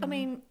crazy? I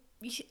mean,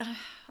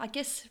 I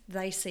guess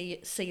they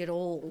see it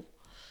all,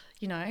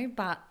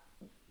 but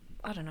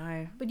I don't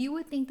know. But you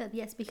would think that,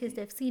 yes, because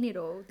they've seen it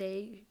all,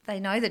 they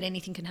know that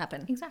anything can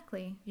happen.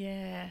 Exactly.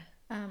 Yeah.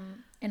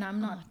 And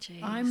I'm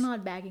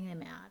not bagging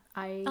them out.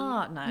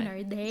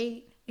 No.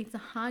 It's a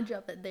hard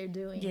job that they're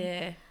doing.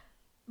 Yeah.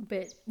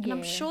 But and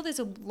I'm sure there's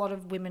a lot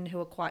of women who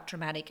are quite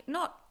dramatic.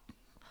 Not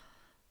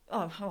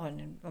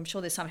I'm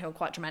sure there's some who are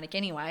quite dramatic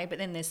anyway, but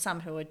then there's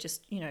some who are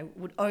just,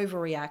 would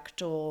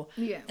overreact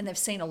and they've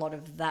seen a lot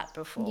of that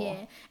before.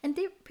 Yeah, and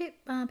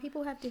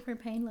people have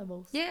different pain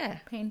levels. Yeah.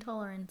 Pain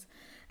tolerance.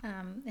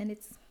 And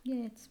it's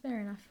fair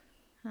enough.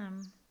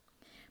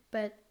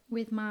 But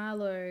with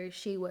Marlo,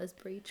 she was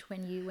breech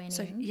when you went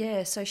in.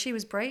 Yeah, so she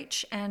was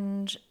breech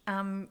and,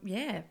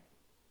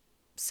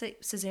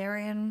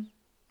 cesarean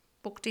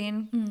booked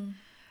in.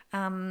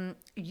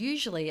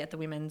 Usually at the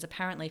women's,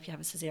 apparently if you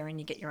have a cesarean,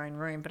 you get your own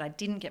room, but I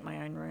didn't get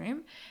my own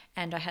room,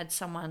 and I had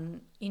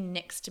someone in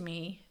next to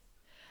me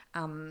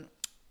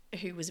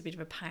who was a bit of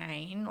a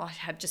pain. I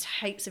had just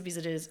heaps of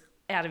visitors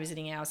out of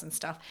visiting hours and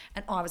stuff,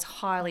 and I was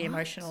highly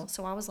emotional.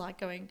 So I was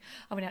like I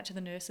went out to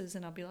the nurses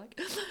and I'd be like,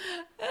 and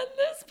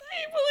there's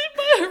people in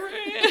my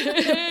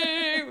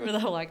room.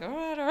 They're like,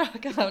 all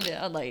right, calm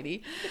down,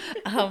 lady.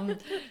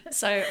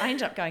 So I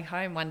ended up going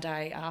home one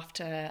day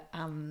after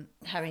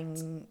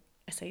having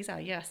a Caesar.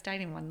 Yeah, I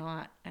stayed in one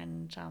night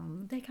and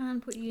they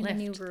can't put you in a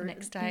new room the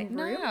next day.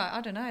 No,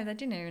 I don't know. They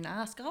didn't even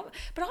ask.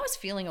 But I was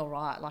feeling all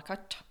right. Like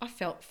I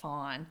felt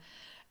fine.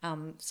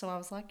 So I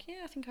was like,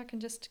 yeah, I think I can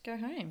just go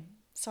home.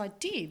 So I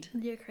did.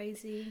 You're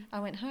crazy.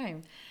 I went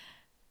home,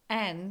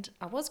 and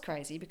I was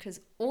crazy because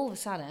all of a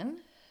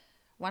sudden,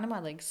 one of my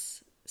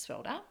legs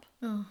swelled up,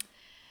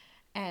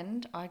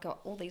 and I got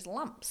all these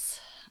lumps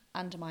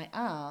under my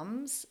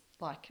arms,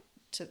 like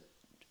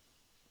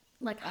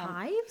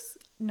hives?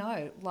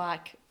 No,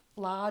 like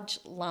large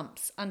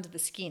lumps under the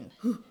skin.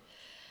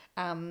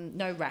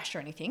 No rash or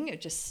anything.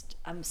 It just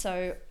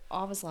so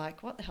I was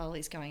like, what the hell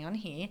is going on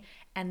here?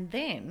 And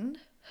then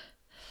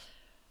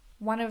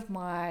one of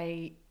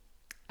my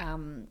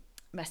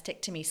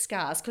mastectomy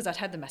scars, because I'd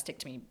had the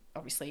mastectomy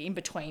obviously in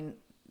between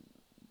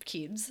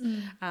kids,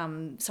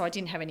 so I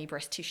didn't have any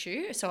breast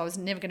tissue, so I was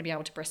never going to be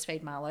able to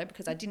breastfeed Marlo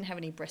because I didn't have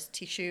any breast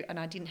tissue and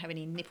I didn't have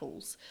any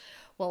nipples.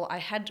 Well, I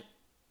had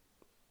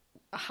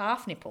a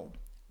half nipple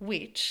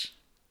which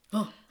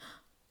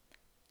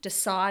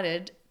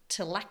decided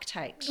to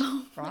lactate,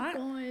 right?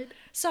 God.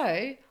 So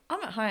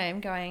I'm at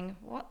home going,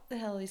 what the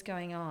hell is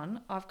going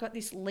on? I've got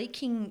this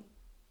leaking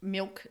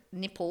milk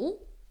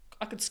nipple.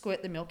 I could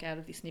squirt the milk out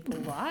of this nipple,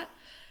 right?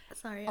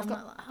 Sorry,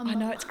 I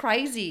know, it's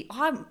crazy.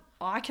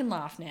 I can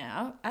laugh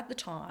now. At the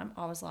time,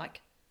 I was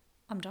like,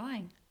 I'm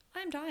dying.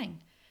 I am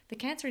dying. The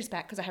cancer is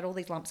back because I had all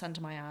these lumps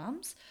under my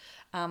arms.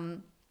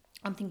 I'm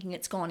thinking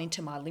it's gone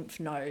into my lymph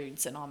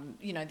nodes and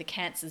the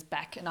cancer's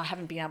back, and I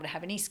haven't been able to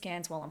have any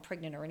scans while I'm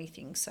pregnant or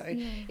anything. So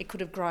it could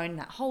have grown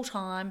that whole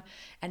time,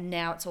 and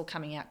now it's all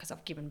coming out because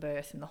I've given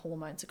birth and the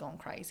hormones have gone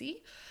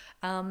crazy.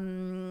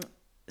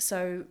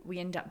 So we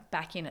end up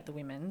back in at the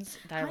women's.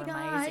 They were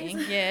amazing.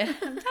 Guys. Yeah.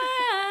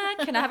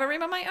 Can I have a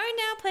room on my own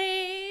now,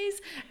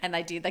 please? And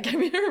they did. They gave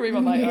me a room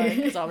on my own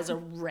because I was a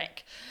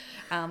wreck.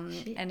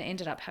 And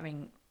ended up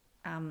having...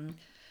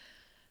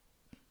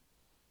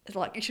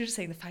 like, you should have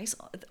seen the face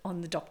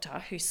on the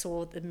doctor who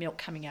saw the milk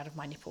coming out of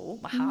my nipple,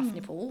 my half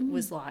nipple,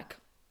 was like,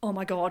 oh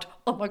my God,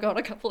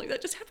 I can't believe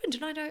that just happened.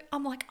 And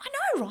I'm like, I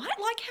know, right?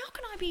 Like, how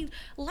can I be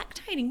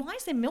lactating? Why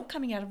is there milk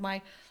coming out of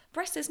my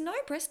breast? There's no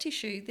breast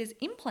tissue. There's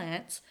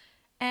implants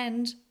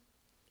and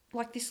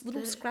like this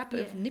little scrap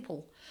of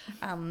nipple.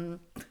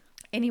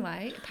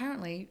 Anyway,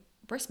 apparently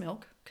breast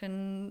milk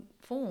can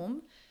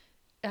form.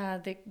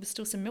 There was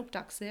still some milk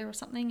ducts there or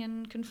something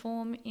and can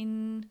form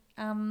in...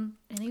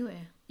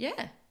 anywhere.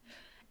 Yeah.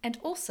 And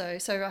also,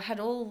 so I had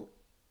all...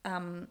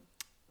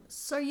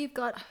 so you've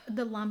got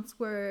the lumps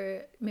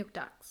were milk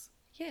ducts?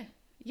 Yeah.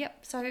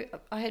 Yep. So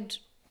I had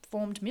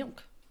formed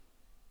milk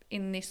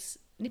in this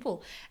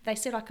nipple. They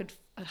said I could...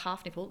 a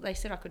half nipple. They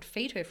said I could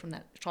feed her from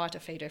that, try to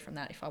feed her from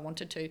that if I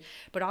wanted to.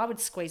 But I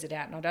would squeeze it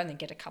out and I'd only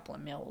get a couple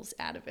of mils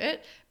out of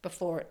it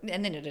before...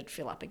 and then it'd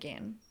fill up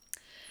again.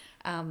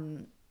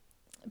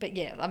 But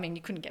yeah, I mean,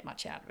 you couldn't get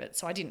much out of it,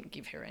 so I didn't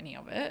give her any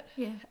of it.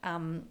 Yeah.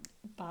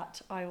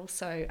 But I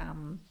also,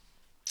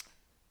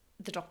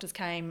 the doctors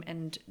came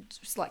and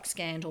just like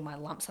scanned all my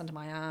lumps under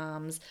my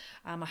arms.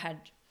 I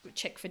had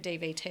checked for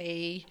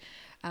DVT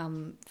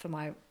for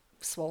my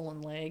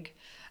swollen leg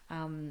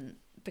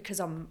because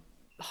I'm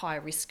high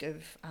risk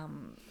of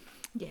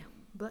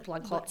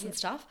blood clots and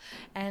stuff.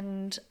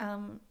 And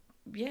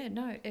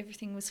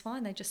everything was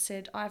fine. They just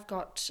said I've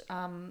got...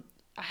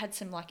 I had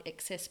some like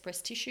excess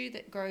breast tissue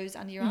that grows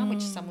under your arm,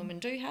 which some women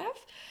do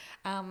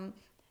have.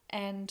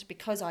 And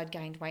because I'd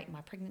gained weight in my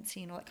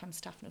pregnancy and all that kind of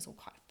stuff, and it was all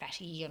quite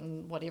fatty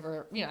and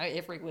whatever,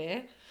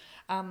 everywhere.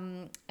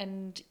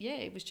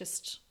 It was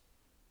just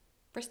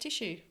breast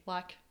tissue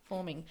like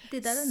forming.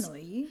 Did that annoy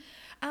you?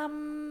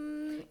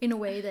 In a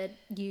way that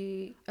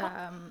you,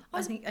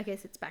 I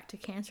guess it's back to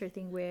cancer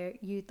thing where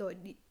you thought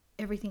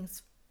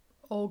everything's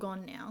all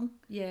gone now.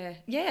 Yeah.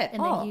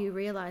 And then you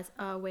realise,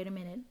 oh, wait a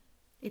minute.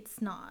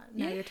 It's not.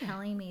 Now you're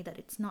telling me that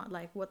it's not.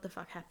 Like, what the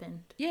fuck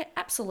happened? Yeah,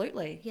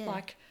 absolutely. Yeah.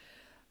 Like,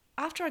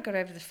 after I got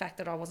over the fact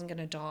that I wasn't going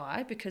to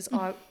die, because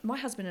my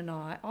husband and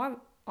I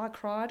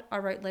cried. I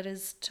wrote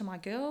letters to my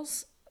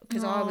girls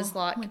because I was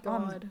like,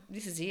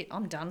 this is it.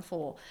 I'm done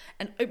for.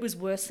 And it was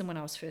worse than when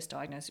I was first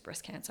diagnosed with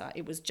breast cancer.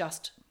 It was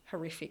just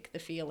horrific, the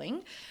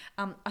feeling.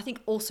 I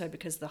think also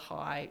because the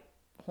high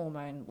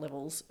hormone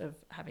levels of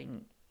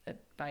having a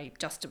baby,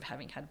 just of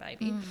having had a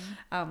baby.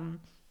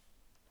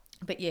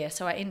 But yeah,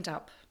 so I end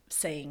up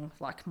seeing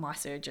like my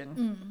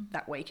surgeon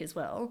that week as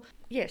well.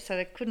 Yeah, so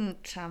they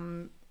couldn't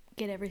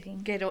Get everything.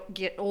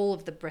 get all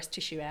of the breast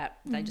tissue out.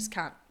 They just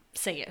can't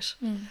see it.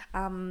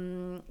 Yeah,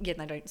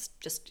 they don't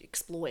just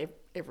explore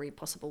every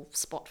possible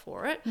spot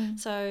for it.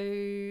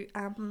 So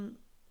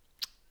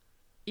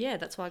yeah,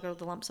 that's why I got all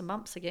the lumps and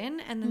bumps again.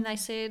 And then they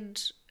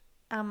said,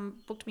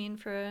 booked me in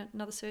for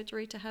another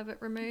surgery to have it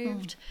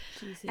removed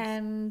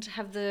and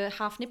have the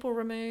half nipple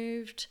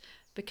removed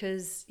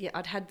because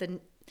I'd had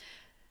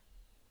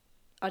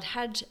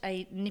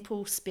a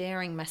nipple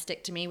sparing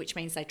mastectomy, which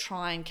means they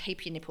try and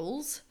keep your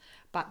nipples,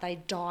 but they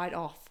died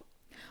off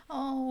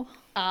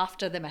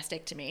after the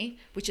mastectomy,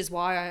 which is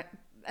why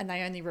and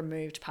they only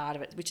removed part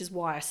of it, which is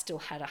why I still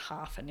had a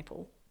half a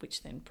nipple,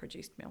 which then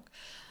produced milk.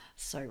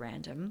 So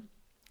random.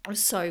 It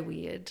was so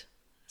weird.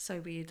 So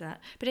weird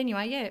that. But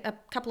anyway, yeah, a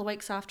couple of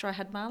weeks after I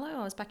had Marlo,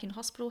 I was back in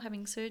hospital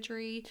having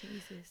surgery.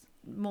 Jesus.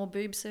 More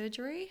boob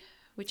surgery,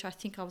 which I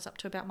think I was up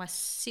to about my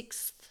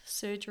 6th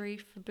surgery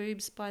for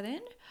boobs by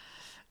then.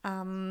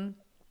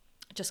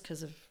 Just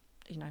because of,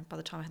 by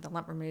the time I had the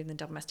lump removed and the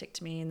double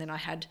mastectomy, and then I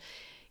had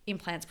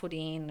implants put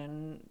in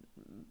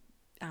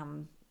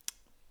and,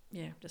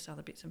 just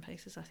other bits and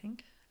pieces, I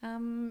think.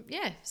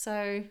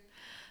 So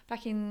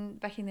back in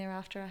there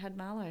after I had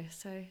Marlo.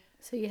 So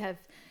you have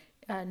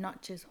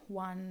not just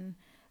one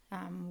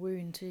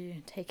wound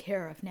to take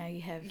care of. Now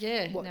you have,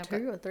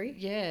 2 or 3?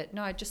 Yeah,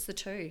 no, just the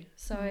 2.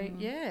 So,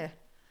 yeah.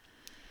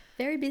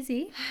 Very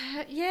busy.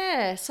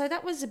 Yeah, so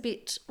that was a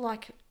bit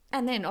like...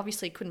 And then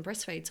obviously couldn't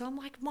breastfeed. So I'm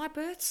like, my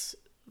births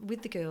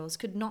with the girls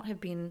could not have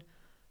been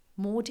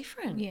more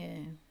different. Yeah.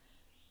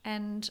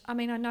 And I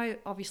mean, I know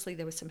obviously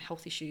there were some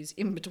health issues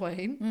in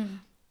between,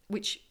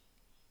 which,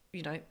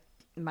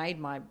 made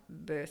my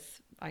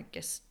birth, I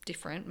guess,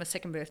 different, my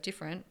second birth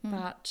different.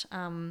 But,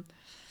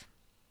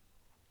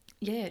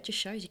 it just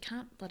shows you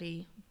can't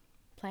bloody...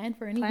 Plan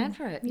for anything.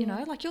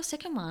 like your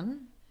second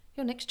one...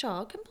 Your next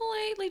child,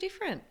 completely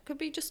different. Could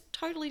be just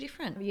totally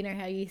different. You know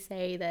how you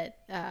say that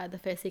the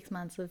first 6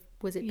 months of,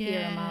 was it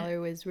Pia or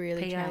Marlo, was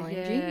really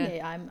challenging?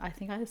 Yeah, I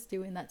think I'm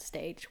still in that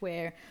stage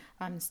where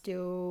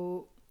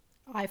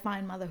I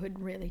find motherhood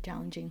really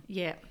challenging.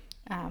 Yeah.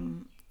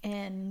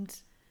 And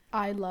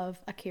I love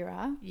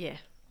Akira. Yeah,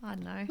 I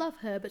know. Love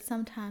her, but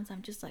sometimes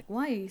I'm just like,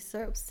 why are you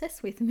so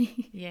obsessed with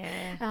me?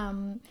 Yeah.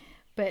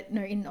 But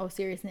no, in all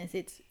seriousness,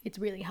 it's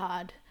really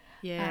hard.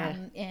 Yeah.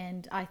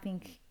 And I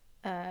think...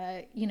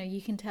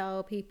 you can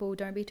tell people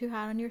don't be too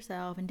hard on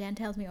yourself, and Dan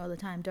tells me all the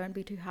time, don't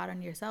be too hard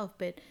on yourself,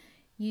 but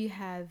you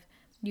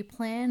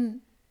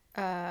plan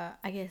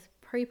I guess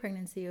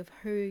pre-pregnancy of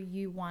who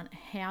you want,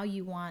 how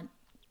you want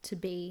to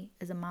be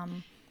as a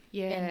mum,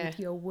 and with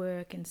your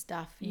work and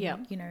stuff.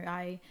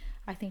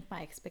 I think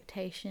my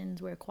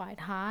expectations were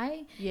quite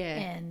high,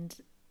 and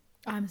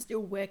I'm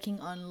still working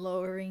on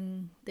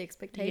lowering the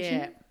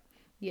expectation.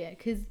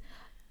 Because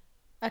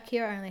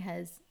Akira only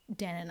has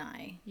Dan and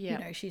I.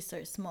 She's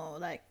so small,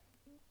 like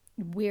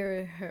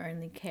we're her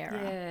only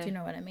carer. Do you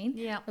know what I mean?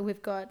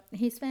 We've got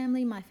his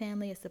family, my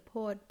family as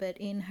support, but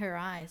in her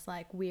eyes,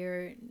 like,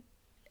 we're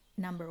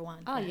number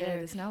one.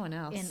 There's no one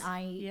else, and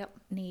I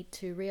need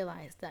to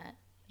realize that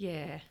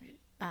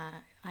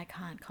I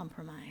can't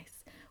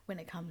compromise when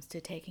it comes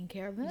to taking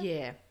care of her.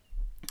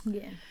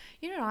 What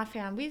I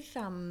found with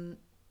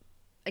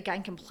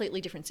again,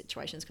 completely different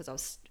situations, because I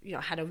was I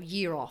had a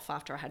year off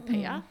after I had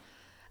Pia.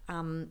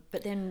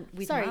 But then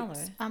with Marlo...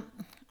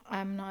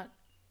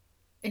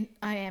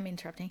 I am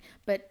interrupting,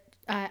 but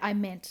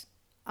I'm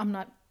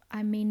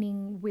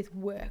meaning with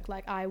work.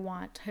 Like, I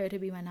want her to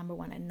be my number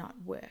one and not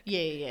work.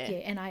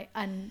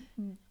 And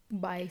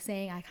by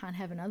saying I can't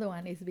have another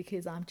one is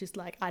because I'm just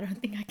like, I don't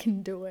think I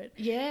can do it.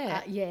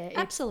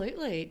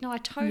 Absolutely. No, I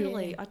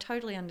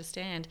totally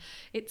understand.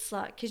 It's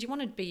like, because you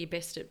want to be your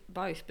best at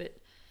both, but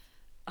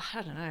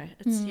I don't know.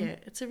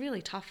 It's a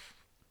really tough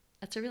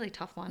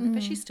one,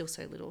 but she's still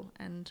so little,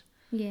 and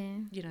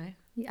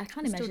I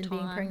can't imagine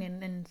being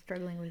pregnant and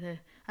struggling with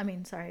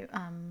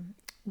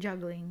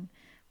juggling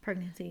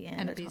pregnancy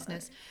and a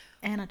business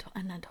and a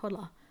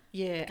toddler.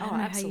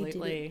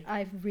 Absolutely.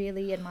 I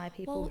really admire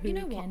people who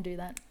can do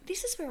that.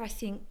 This is where I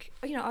think,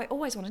 I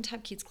always wanted to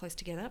have kids close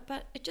together,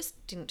 but it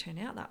just didn't turn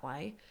out that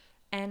way.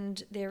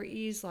 And there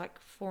is like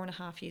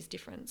 4.5 years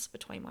difference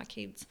between my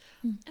kids.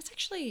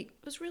 It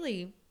was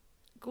really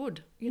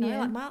good.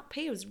 Like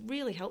Pia was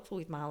really helpful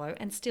with Marlo,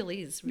 and still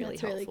is really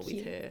helpful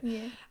with her.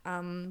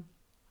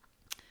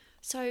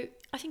 So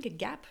I think a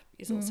gap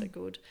is also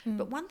good.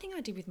 But one thing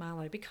I did with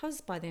Marlo,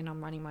 because by then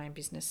I'm running my own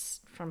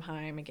business from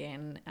home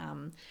again,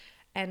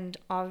 and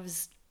I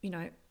was,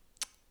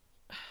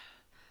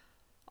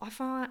 I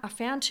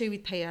found too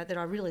with Pia that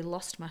I really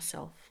lost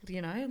myself,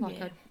 and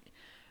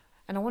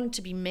I wanted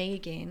to be me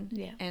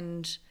again.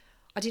 And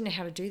I didn't know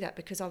how to do that,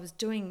 because I was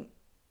doing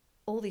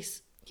all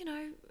this,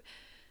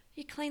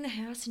 you clean the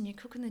house and you're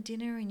cooking the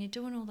dinner and you're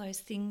doing all those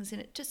things,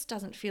 and it just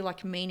doesn't feel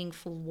like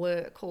meaningful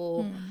work,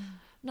 or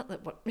not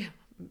that what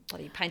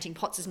bloody painting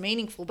pots is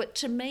meaningful, but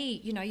to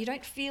me, you know, you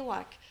don't feel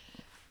like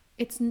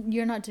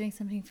you're not doing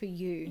something for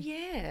you.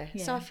 Yeah.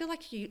 So I feel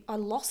like I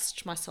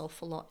lost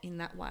myself a lot in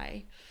that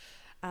way.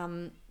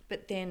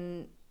 But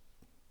then,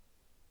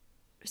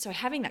 so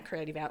having that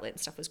creative outlet and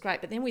stuff was great.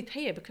 But then with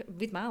Pia,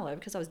 with Marlo,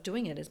 because I was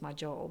doing it as my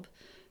job,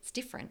 it's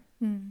different,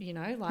 you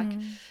know, like,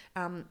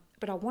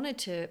 but I wanted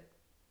to,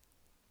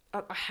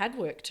 I had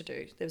work to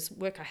do. There was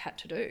work I had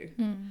to do.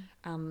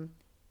 And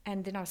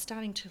then I was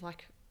starting to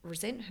like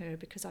resent her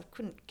because I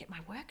couldn't get my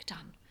work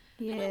done.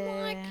 Yeah. And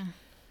I'm like,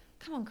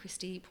 come on,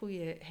 Christy, pull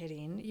your head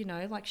in. You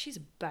know, like she's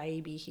a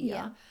baby here.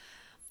 Yeah.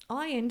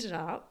 I ended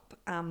up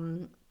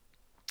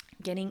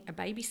getting a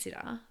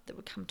babysitter that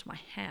would come to my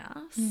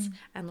house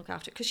and look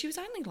after it, because she was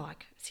only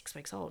like 6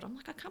 weeks old. I'm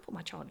like, I can't put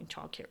my child in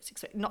childcare at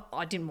 6 weeks. Not,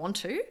 I didn't want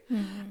to,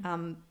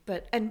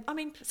 but, and I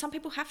mean, some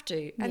people have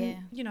to, and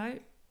you know,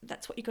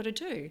 that's what you got to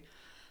do.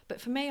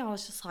 But for me, I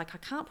was just like, I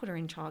can't put her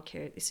in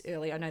childcare this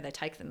early. I know they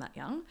take them that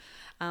young.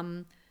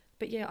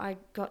 But yeah, I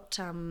got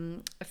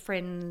a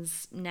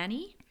friend's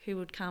nanny who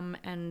would come,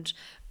 and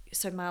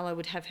so Marlo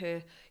would have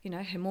her, you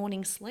know, her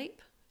morning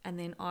sleep, and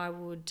then I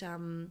would,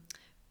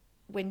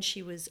 when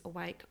she was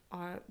awake,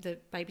 the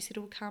babysitter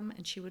would come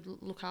and she would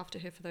look after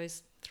her for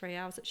those 3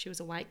 hours that she was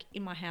awake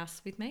in my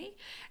house with me,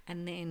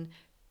 and then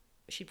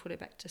she'd put her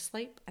back to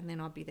sleep, and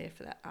then I'd be there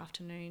for that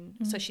afternoon.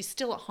 So she's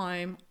still at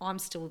home, I'm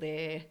still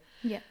there.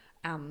 Yeah.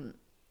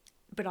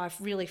 But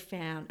I've really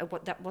found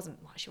what that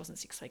wasn't like, she wasn't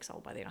 6 weeks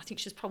old by then. I think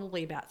she's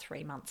probably about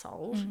 3 months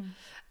old.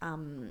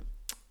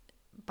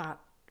 But,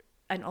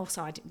 and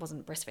also I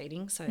wasn't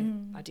breastfeeding, so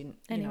I didn't,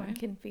 anyone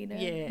can feed her.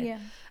 Yeah.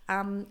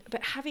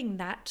 But having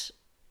that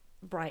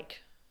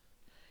break,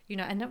 you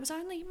know, and it was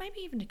only maybe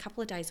even a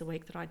couple of days a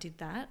week that I did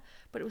that,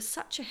 but it was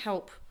such a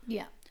help.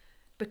 Yeah.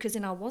 Because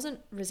then I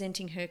wasn't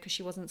resenting her because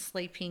she wasn't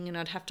sleeping, and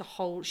I'd have to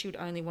hold, she would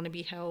only want to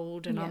be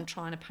held, and I'm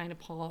trying to paint a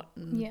pot,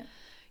 and,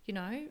 you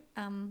know,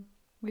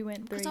 we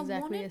went through exactly the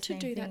same thing. Because I wanted to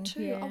do that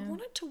too. I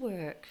wanted to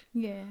work.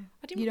 Yeah.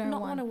 I didn't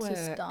not want to work.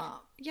 To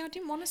stop. Yeah, I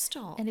didn't want to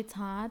stop. And it's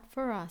hard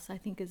for us, I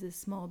think, as a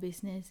small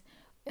business.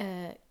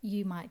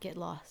 You might get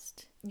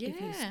lost if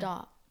you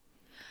stop.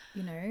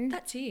 You know?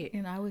 That's it.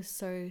 And I was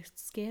so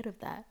scared of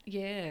that.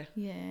 Yeah.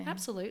 Yeah.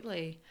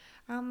 Absolutely.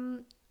 I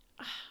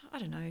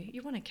don't know.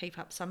 You want to keep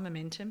up some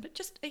momentum, but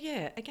just,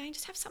 again,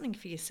 just have something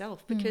for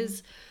yourself,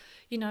 because,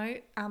 you know,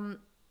 I'm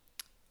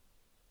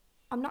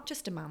not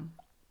just a mum.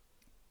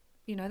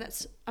 You know,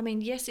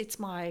 yes, it's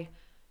my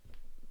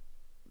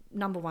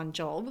number one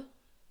job,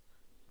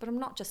 but I'm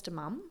not just a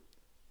mum.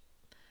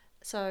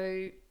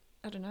 So,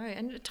 I don't know.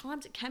 And at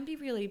times it can be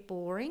really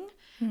boring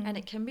and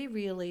it can be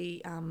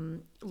really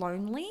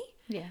lonely.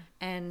 Yeah.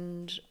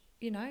 And,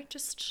 you know,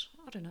 just,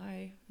 I don't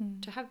know,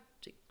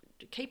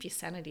 to keep your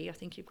sanity, I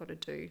think you've got to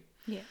do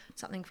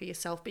something for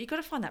yourself. But you've got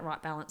to find that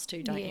right balance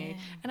too, don't you?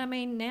 And I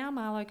mean, now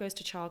Marlo goes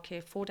to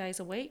childcare 4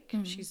 days a week.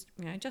 She's,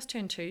 you know, just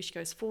turned 2. She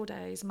goes 4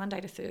 days, Monday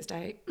to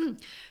Thursday.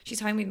 She's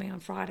home with me on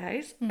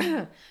Fridays.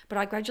 But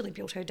I gradually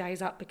built her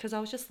days up because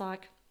I was just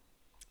like,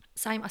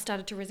 I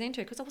started to resent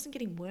her because I wasn't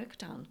getting work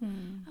done.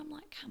 I'm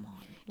like, come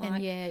on.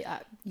 Like,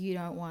 and you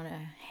don't want to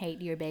hate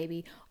your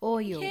baby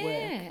or your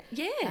work.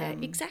 Yeah,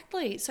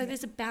 exactly. So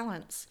there's a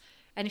balance.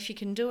 And if you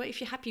can do it, if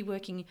you're happy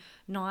working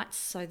nights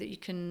so that you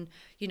can,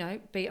 you know,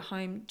 be at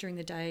home during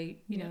the day,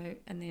 you know,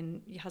 and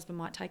then your husband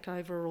might take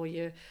over, or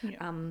you, I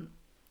don't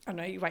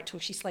know, you wait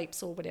till she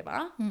sleeps or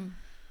whatever.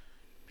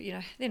 But, you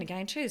know, then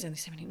again too, there's only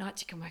so many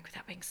nights you can work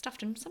without being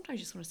stuffed, and sometimes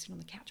you just want to sit on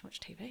the couch and watch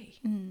TV.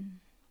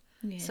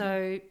 Yeah.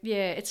 So,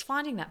 it's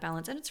finding that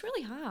balance, and it's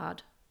really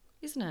hard,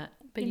 isn't it?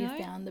 But you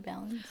found the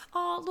balance.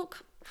 Oh,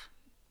 look,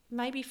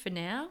 maybe for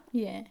now.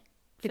 Yeah.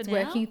 It's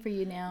working for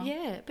you now.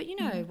 Yeah, but you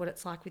know what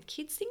it's like with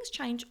kids. Things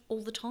change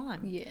all the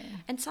time. Yeah.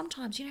 And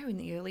sometimes, you know, in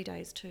the early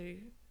days too,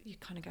 you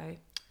kind of go,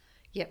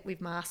 yep,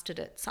 we've mastered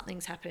it.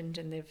 Something's happened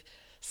and they've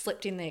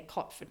slept in their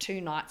cot for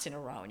 2 nights in a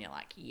row, and you're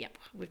like, yep,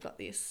 we've got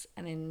this.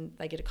 And then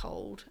they get a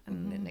cold,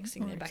 and the next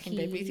thing they're back in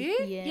bed with you.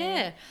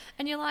 Yeah.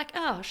 And you're like,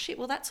 oh, shit,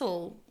 well, that's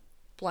all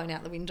blown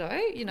out the window,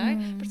 you know.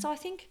 But so I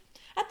think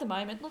at the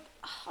moment, look,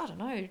 I don't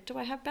know. Do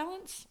I have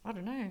balance? I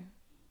don't know.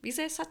 Is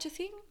there such a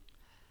thing?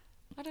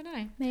 I don't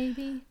know.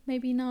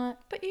 Maybe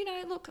not. But, you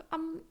know, look,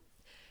 I'm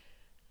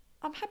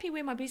happy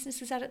where my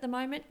business is at the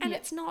moment, and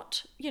it's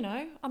not, you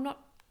know, I'm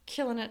not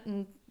killing it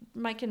and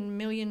making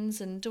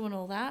millions and doing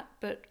all that,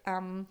 but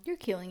you're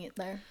killing it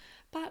though.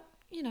 But,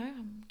 you know,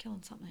 I'm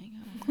killing something.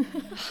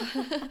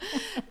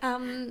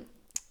 And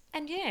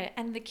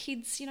the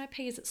kids, you know,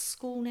 Pia's at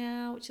school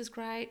now, which is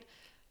great.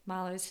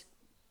 Marlo's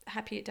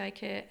happy at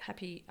daycare,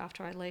 happy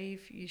after I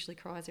leave, usually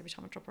cries every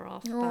time I drop her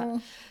off, but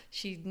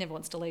she never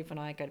wants to leave when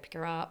I go to pick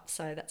her up,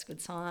 so that's a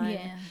good sign.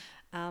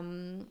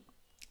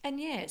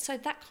 So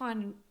that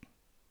kind,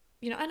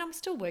 you know, and I'm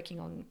still working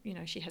on, you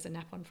know, she has a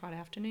nap on Friday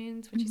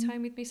afternoons when she's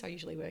home with me, so I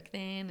usually work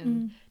then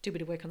and do a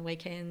bit of work on the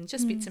weekends,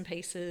 just bits and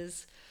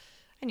pieces.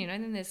 And, you know,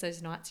 then there's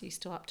those nights you're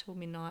still up till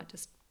midnight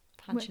just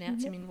punching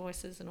out some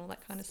invoices and all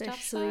that kind of stuff.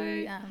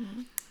 Especially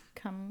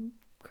come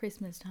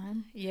Christmas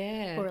time.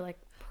 Yeah. Or like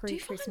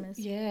pre-Christmas.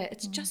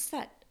 It's just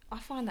that I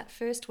find that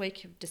first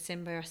week of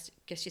December, I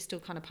guess you're still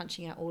kind of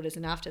punching out orders,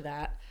 and after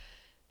that,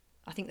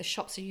 I think the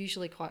shops are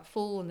usually quite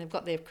full and they've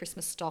got their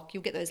Christmas stock.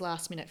 You'll get those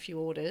last minute few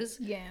orders.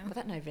 Yeah. But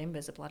that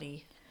November's a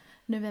bloody...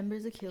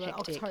 November's a killer.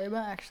 Hectic.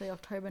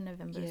 October,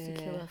 November's a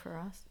killer for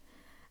us.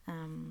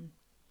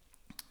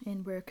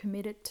 And we're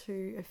committed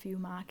to a few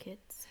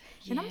markets.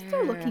 And I'm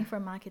still looking for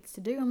markets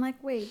to do. I'm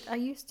like, wait, I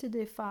used to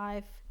do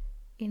 5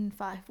 in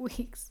 5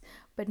 weeks,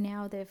 but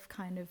now they've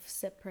kind of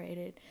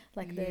separated.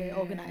 Like the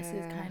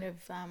organisers kind of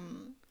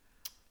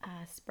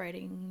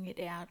spreading it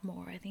out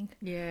more, I think.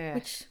 Yeah.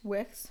 Which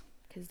works,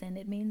 because then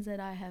it means that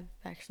I have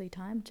actually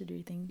time to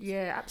do things.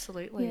 Yeah,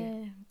 absolutely.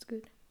 Yeah, it's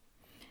good.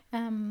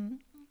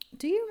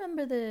 Do you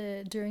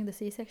remember during the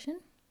C-section?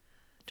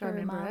 Do I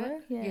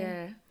remember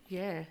it?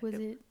 Yeah. Was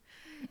it?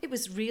 It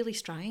was really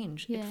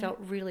strange. Yeah. It felt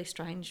really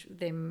strange,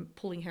 them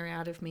pulling her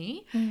out of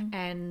me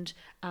and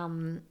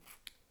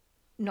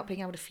not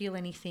being able to feel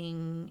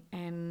anything.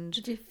 And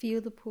Did you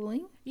feel the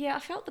pulling? yeah, I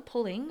felt the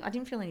pulling. I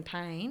didn't feel any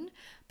pain,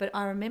 but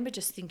I remember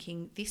just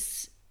thinking,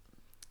 this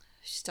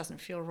just doesn't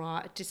feel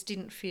right. It just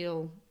didn't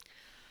feel,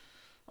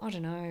 I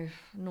don't know,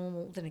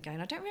 normal. Then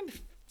again, I don't remember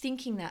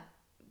thinking that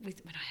when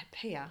I had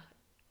Pia,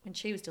 when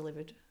she was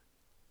delivered.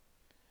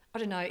 I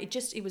don't know.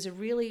 It was a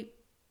really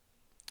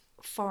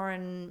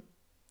foreign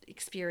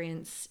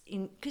experience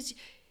because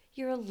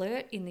you're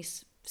alert in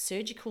this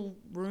surgical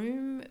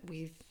room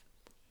with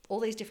all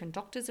these different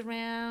doctors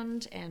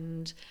around,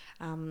 and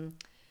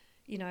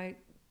they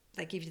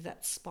give you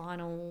that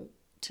spinal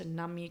to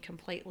numb you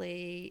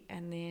completely.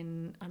 And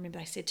then I remember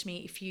they said to me,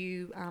 if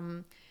you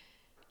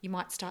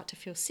might start to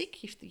feel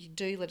sick, if you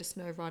do, let us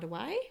know right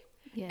away.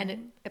 Yeah.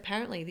 And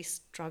apparently this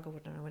drug, or I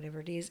don't know,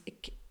 whatever it is,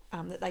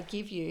 that they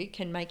give you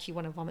can make you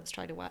want to vomit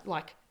straight away,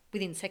 like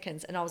within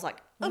seconds. And I was like,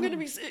 I'm going to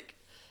be sick.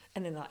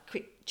 And then like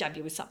quick jab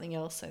you with something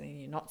else, so then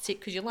you're not sick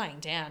because you're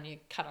laying down, you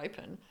cut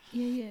open.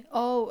 Yeah.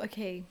 Oh,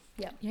 okay.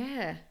 Yeah.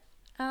 Yeah.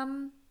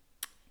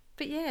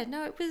 But yeah,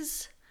 no,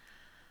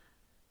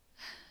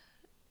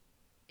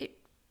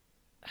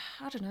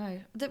 I don't know.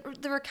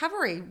 The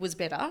recovery was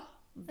better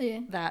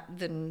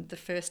than the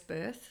first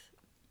birth,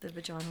 the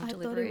vaginal delivery. I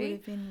thought it would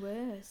have been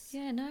worse.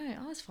 Yeah, no,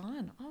 I was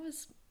fine. I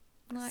was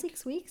like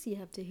 6 weeks you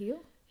have to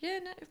heal. Yeah,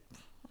 no,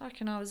 I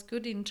reckon I was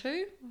good in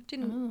 2.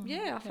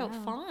 I felt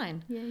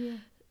fine. Yeah.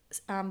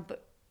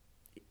 But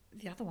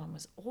the other one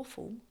was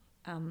awful.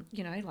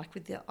 Like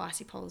with the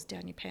icy poles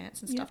down your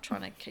pants and stuff, trying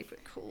to keep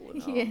it cool.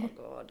 And, oh my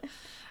God.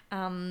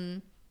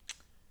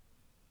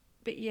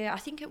 But yeah, I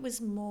think it was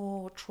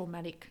more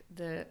traumatic,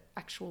 the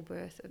actual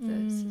birth of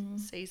the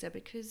Caesar,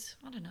 because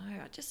I don't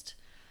know, I just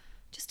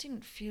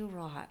didn't feel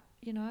right.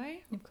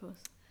 Of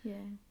course. Yeah.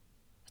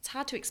 It's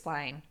hard to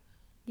explain.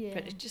 Yeah.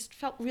 But it just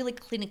felt really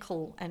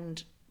clinical,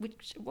 and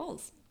which it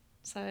was.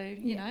 So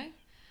you know.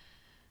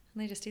 And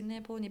they're just in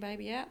there pulling your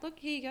baby out. Look,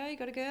 here you go, you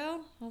got a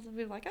girl. I was a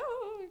bit like,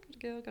 oh,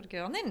 got a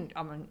girl. And then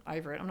I'm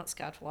over it. I'm not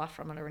scarred for life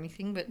from it or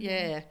anything, but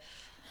yeah.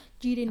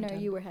 You didn't know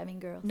you were having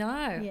girls?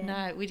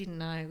 No, we didn't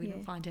know. We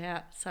didn't find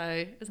out. So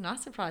it was a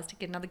nice surprise to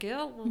get another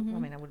girl. Well, I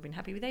mean, I would have been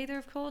happy with either,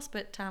 of course,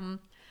 but I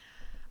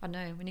don't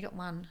know, when you got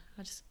one,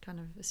 I just kind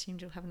of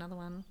assumed you'll have another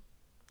one.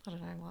 I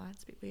don't know why.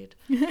 It's a bit weird.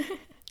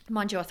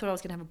 Mind you, I thought I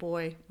was going to have a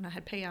boy when I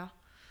had Pia.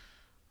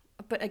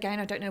 But again,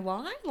 I don't know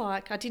why.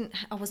 Like, I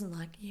wasn't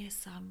like,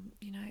 yes,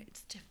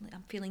 it's definitely,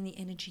 I'm feeling the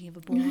energy of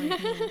a boy.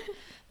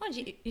 Mind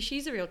you,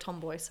 she's a real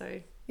tomboy, so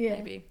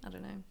maybe, I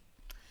don't know.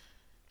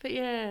 But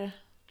yeah.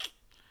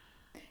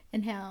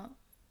 And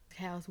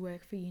how's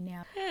work for you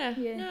now? Yeah,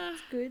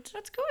 it's good.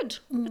 That's good.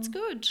 It's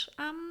good.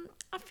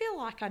 I feel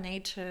like I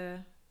need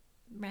to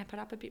ramp it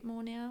up a bit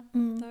more now,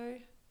 though.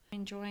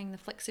 Enjoying the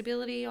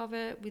flexibility of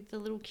it with the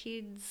little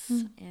kids,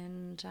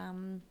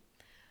 and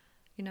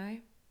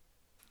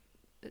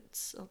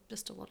it's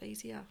just a lot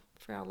easier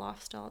for our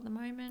lifestyle at the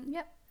moment.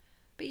 Yep.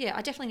 But yeah,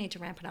 I definitely need to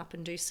ramp it up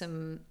and do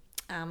some,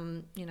 I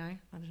don't know.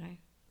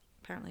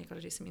 Apparently, you've got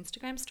to do some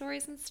Instagram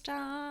stories and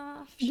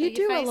stuff. You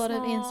do a lot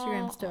of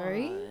Instagram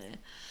stories.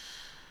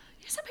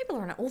 Yeah, some people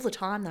are on it all the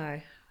time,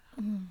 though.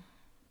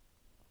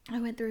 I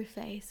went through a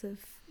phase of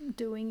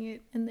doing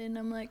it, and then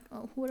I'm like,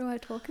 oh, what do I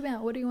talk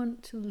about? What do you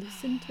want to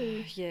listen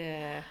to?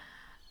 Yeah.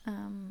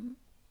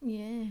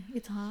 Yeah,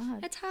 it's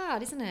hard. It's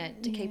hard, isn't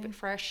it, to keep it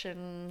fresh,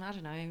 and I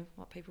don't know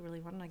what people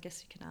really want. I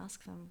guess you can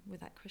ask them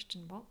with that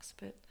question box,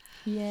 but...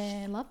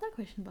 Yeah, I love that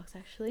question box,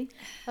 actually.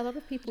 A lot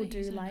of people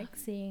do like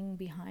seeing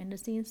behind the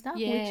scenes stuff,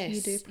 which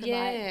you do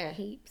provide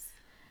heaps.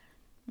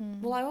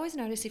 Well, I always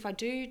notice if I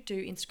do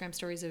Instagram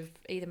stories of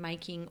either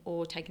making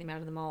or taking them out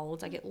of the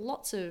moulds, I get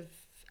lots of...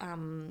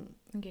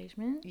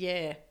 engagement?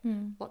 Yeah.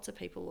 Lots of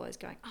people always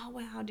going, oh,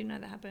 wow, I didn't know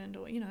that happened,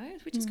 or,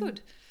 which is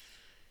good.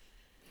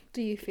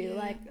 Do you feel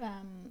like,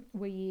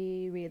 were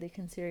you really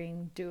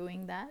considering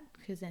doing that?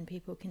 Because then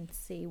people can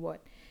see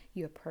what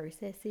your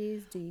process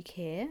is. Do you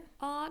care?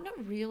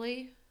 Not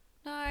really.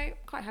 No,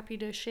 quite happy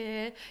to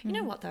share. You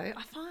know what, though?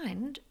 I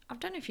find, I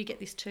don't know if you get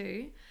this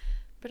too,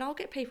 but I'll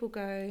get people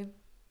go,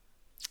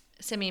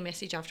 send me a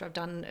message after I've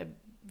done a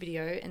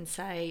video and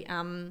say,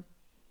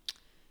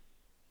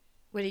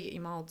 where do you get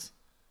your moulds?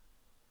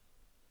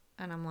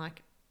 And I'm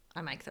like,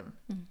 I make them.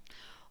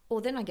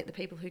 Or then I get the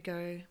people who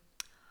go,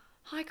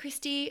 hi,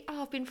 Christy.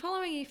 Oh, I've been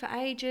following you for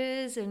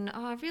ages and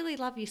I really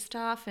love your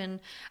stuff. And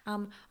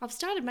I've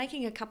started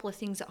making a couple of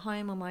things at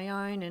home on my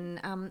own. And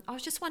I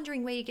was just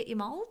wondering where you get your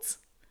moulds.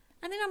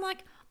 And then I'm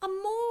like,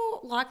 I'm more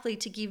likely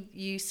to give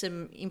you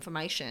some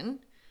information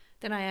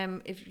than I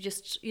am if you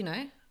just,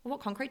 what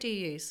concrete do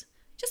you use?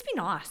 Just be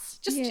nice.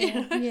 Just say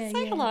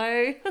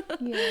hello.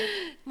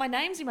 My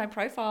name's in my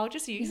profile.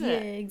 Just use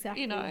it. Yeah,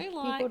 exactly.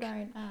 People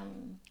don't.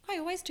 I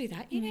always do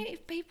that.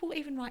 If people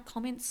even write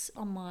comments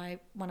on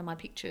one of my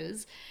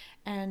pictures,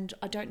 and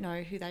I don't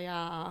know who they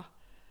are,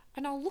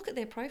 and I'll look at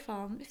their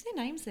profile. And if their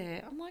name's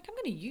there, I'm like, I'm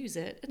going to use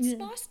it. It's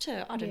nice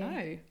to, I don't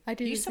know, I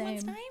do use the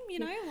someone's same.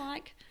 name.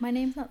 Like my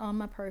name's not on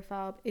my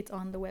profile. It's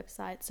on the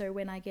website. So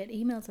when I get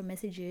emails or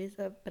messages,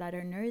 but I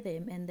don't know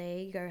them, and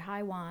they go,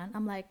 "Hi, Juan,"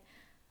 I'm like,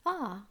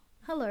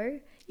 hello.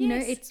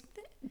 It's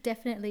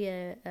definitely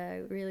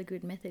a really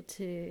good method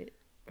to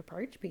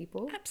approach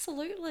people.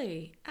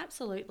 Absolutely.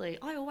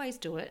 I always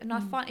do it, and I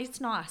find it's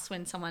nice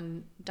when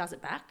someone does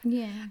it back. But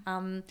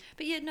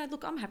yeah, no,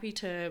 look, I'm happy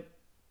to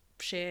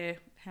share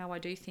how I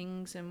do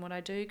things and what I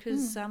do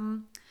because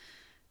no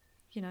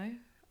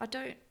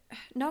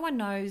one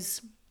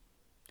knows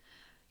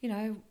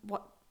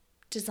what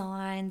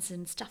designs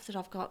and stuff that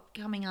I've got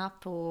coming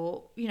up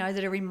or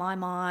that are in my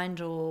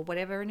mind or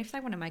whatever, and if they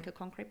want to make a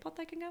concrete pot,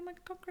 they can go make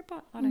a concrete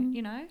pot. I don't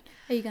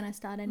Are you going to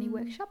start any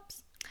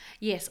workshops?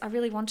 Yes, I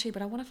really want to,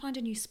 but I want to find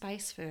a new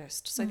space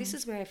first. So this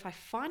is where if I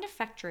find a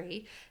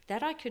factory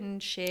that I can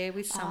share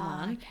with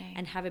someone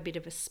and have a bit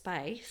of a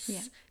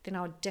space, then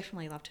I would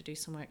definitely love to do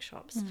some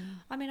workshops.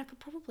 I mean, I could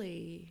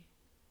probably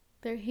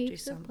there are do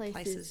heaps some of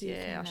places.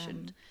 I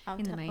should. I'll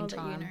in the meantime,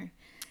 I'll let you know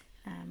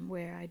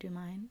where I do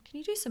mine. Can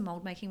you do some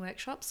mould making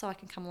workshops so I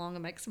can come along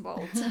and make some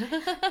moulds?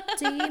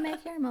 Do you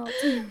make your molds?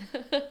 Where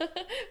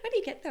do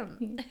you get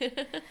them?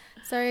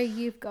 So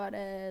you've got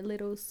a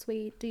little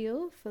sweet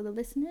deal for the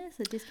listeners,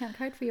 a discount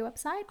code for your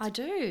website? I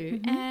do,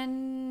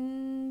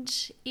 and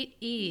it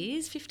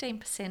is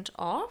 15%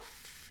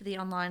 off the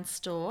online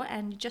store,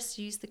 and just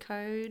use the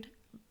code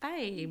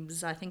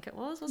BABES, I think it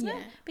was, wasn't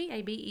it?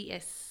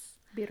 BABES.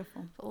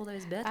 Beautiful. For all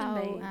those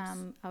birthing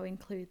babes. I'll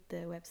include the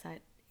website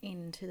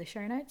into the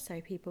show notes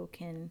so people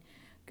can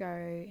go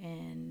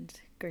and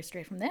go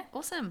straight from there.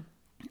 Awesome.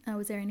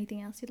 Was there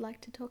anything else you'd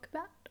like to talk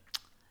about?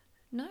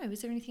 No.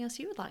 Is there anything else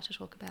you would like to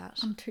talk about?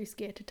 I'm too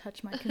scared to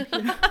touch my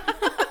computer.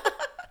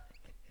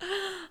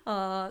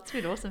 Oh, it's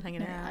been awesome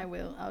hanging out. I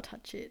will. I'll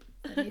touch it.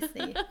 Let me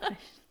see.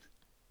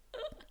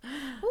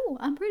 Oh,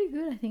 I'm pretty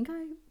good. I think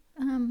I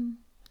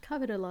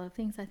covered a lot of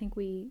things. I think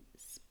we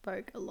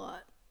spoke a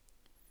lot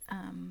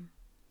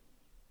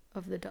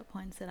of the dot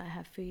points that I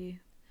have for you.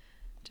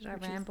 Did I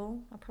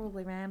ramble? I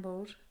probably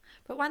rambled.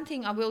 But one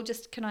thing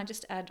can I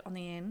just add on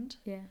the end?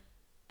 Yeah.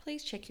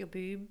 Please check your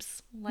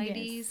boobs,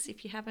 ladies,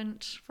 if you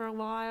haven't for a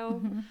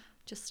while.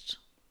 Just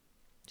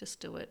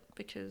do it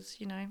because,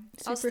 I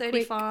was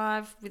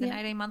 35 with an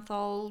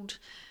 18-month-old.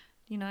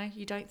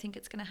 You don't think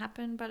it's going to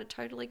happen, but it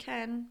totally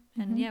can.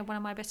 And one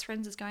of my best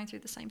friends is going through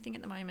the same thing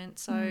at the moment.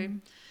 So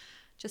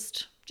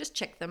just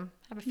check them,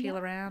 have a feel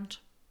around.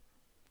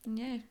 And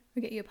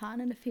We'll get your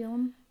partner to feel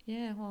them.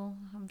 Yeah, well,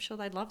 I'm sure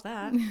they'd love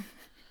that.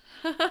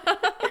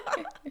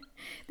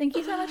 Thank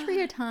you so much for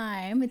your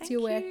time. It's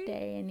your work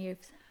day and you've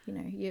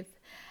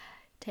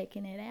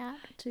taken it out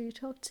to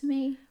talk to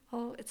me.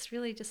 Oh, it's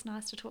really just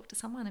nice to talk to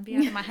someone and be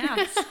out of my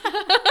house.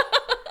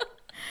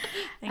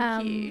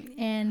 Thank you.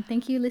 And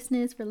thank you,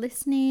 listeners, for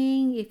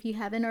listening. If you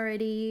haven't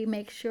already,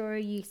 make sure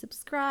you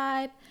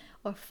subscribe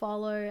or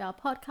follow our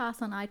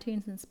podcast on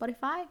iTunes and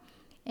Spotify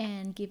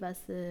and give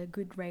us a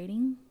good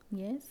rating.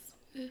 Yes.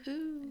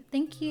 Woohoo.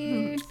 Thank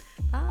you.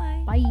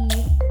 Bye. Bye.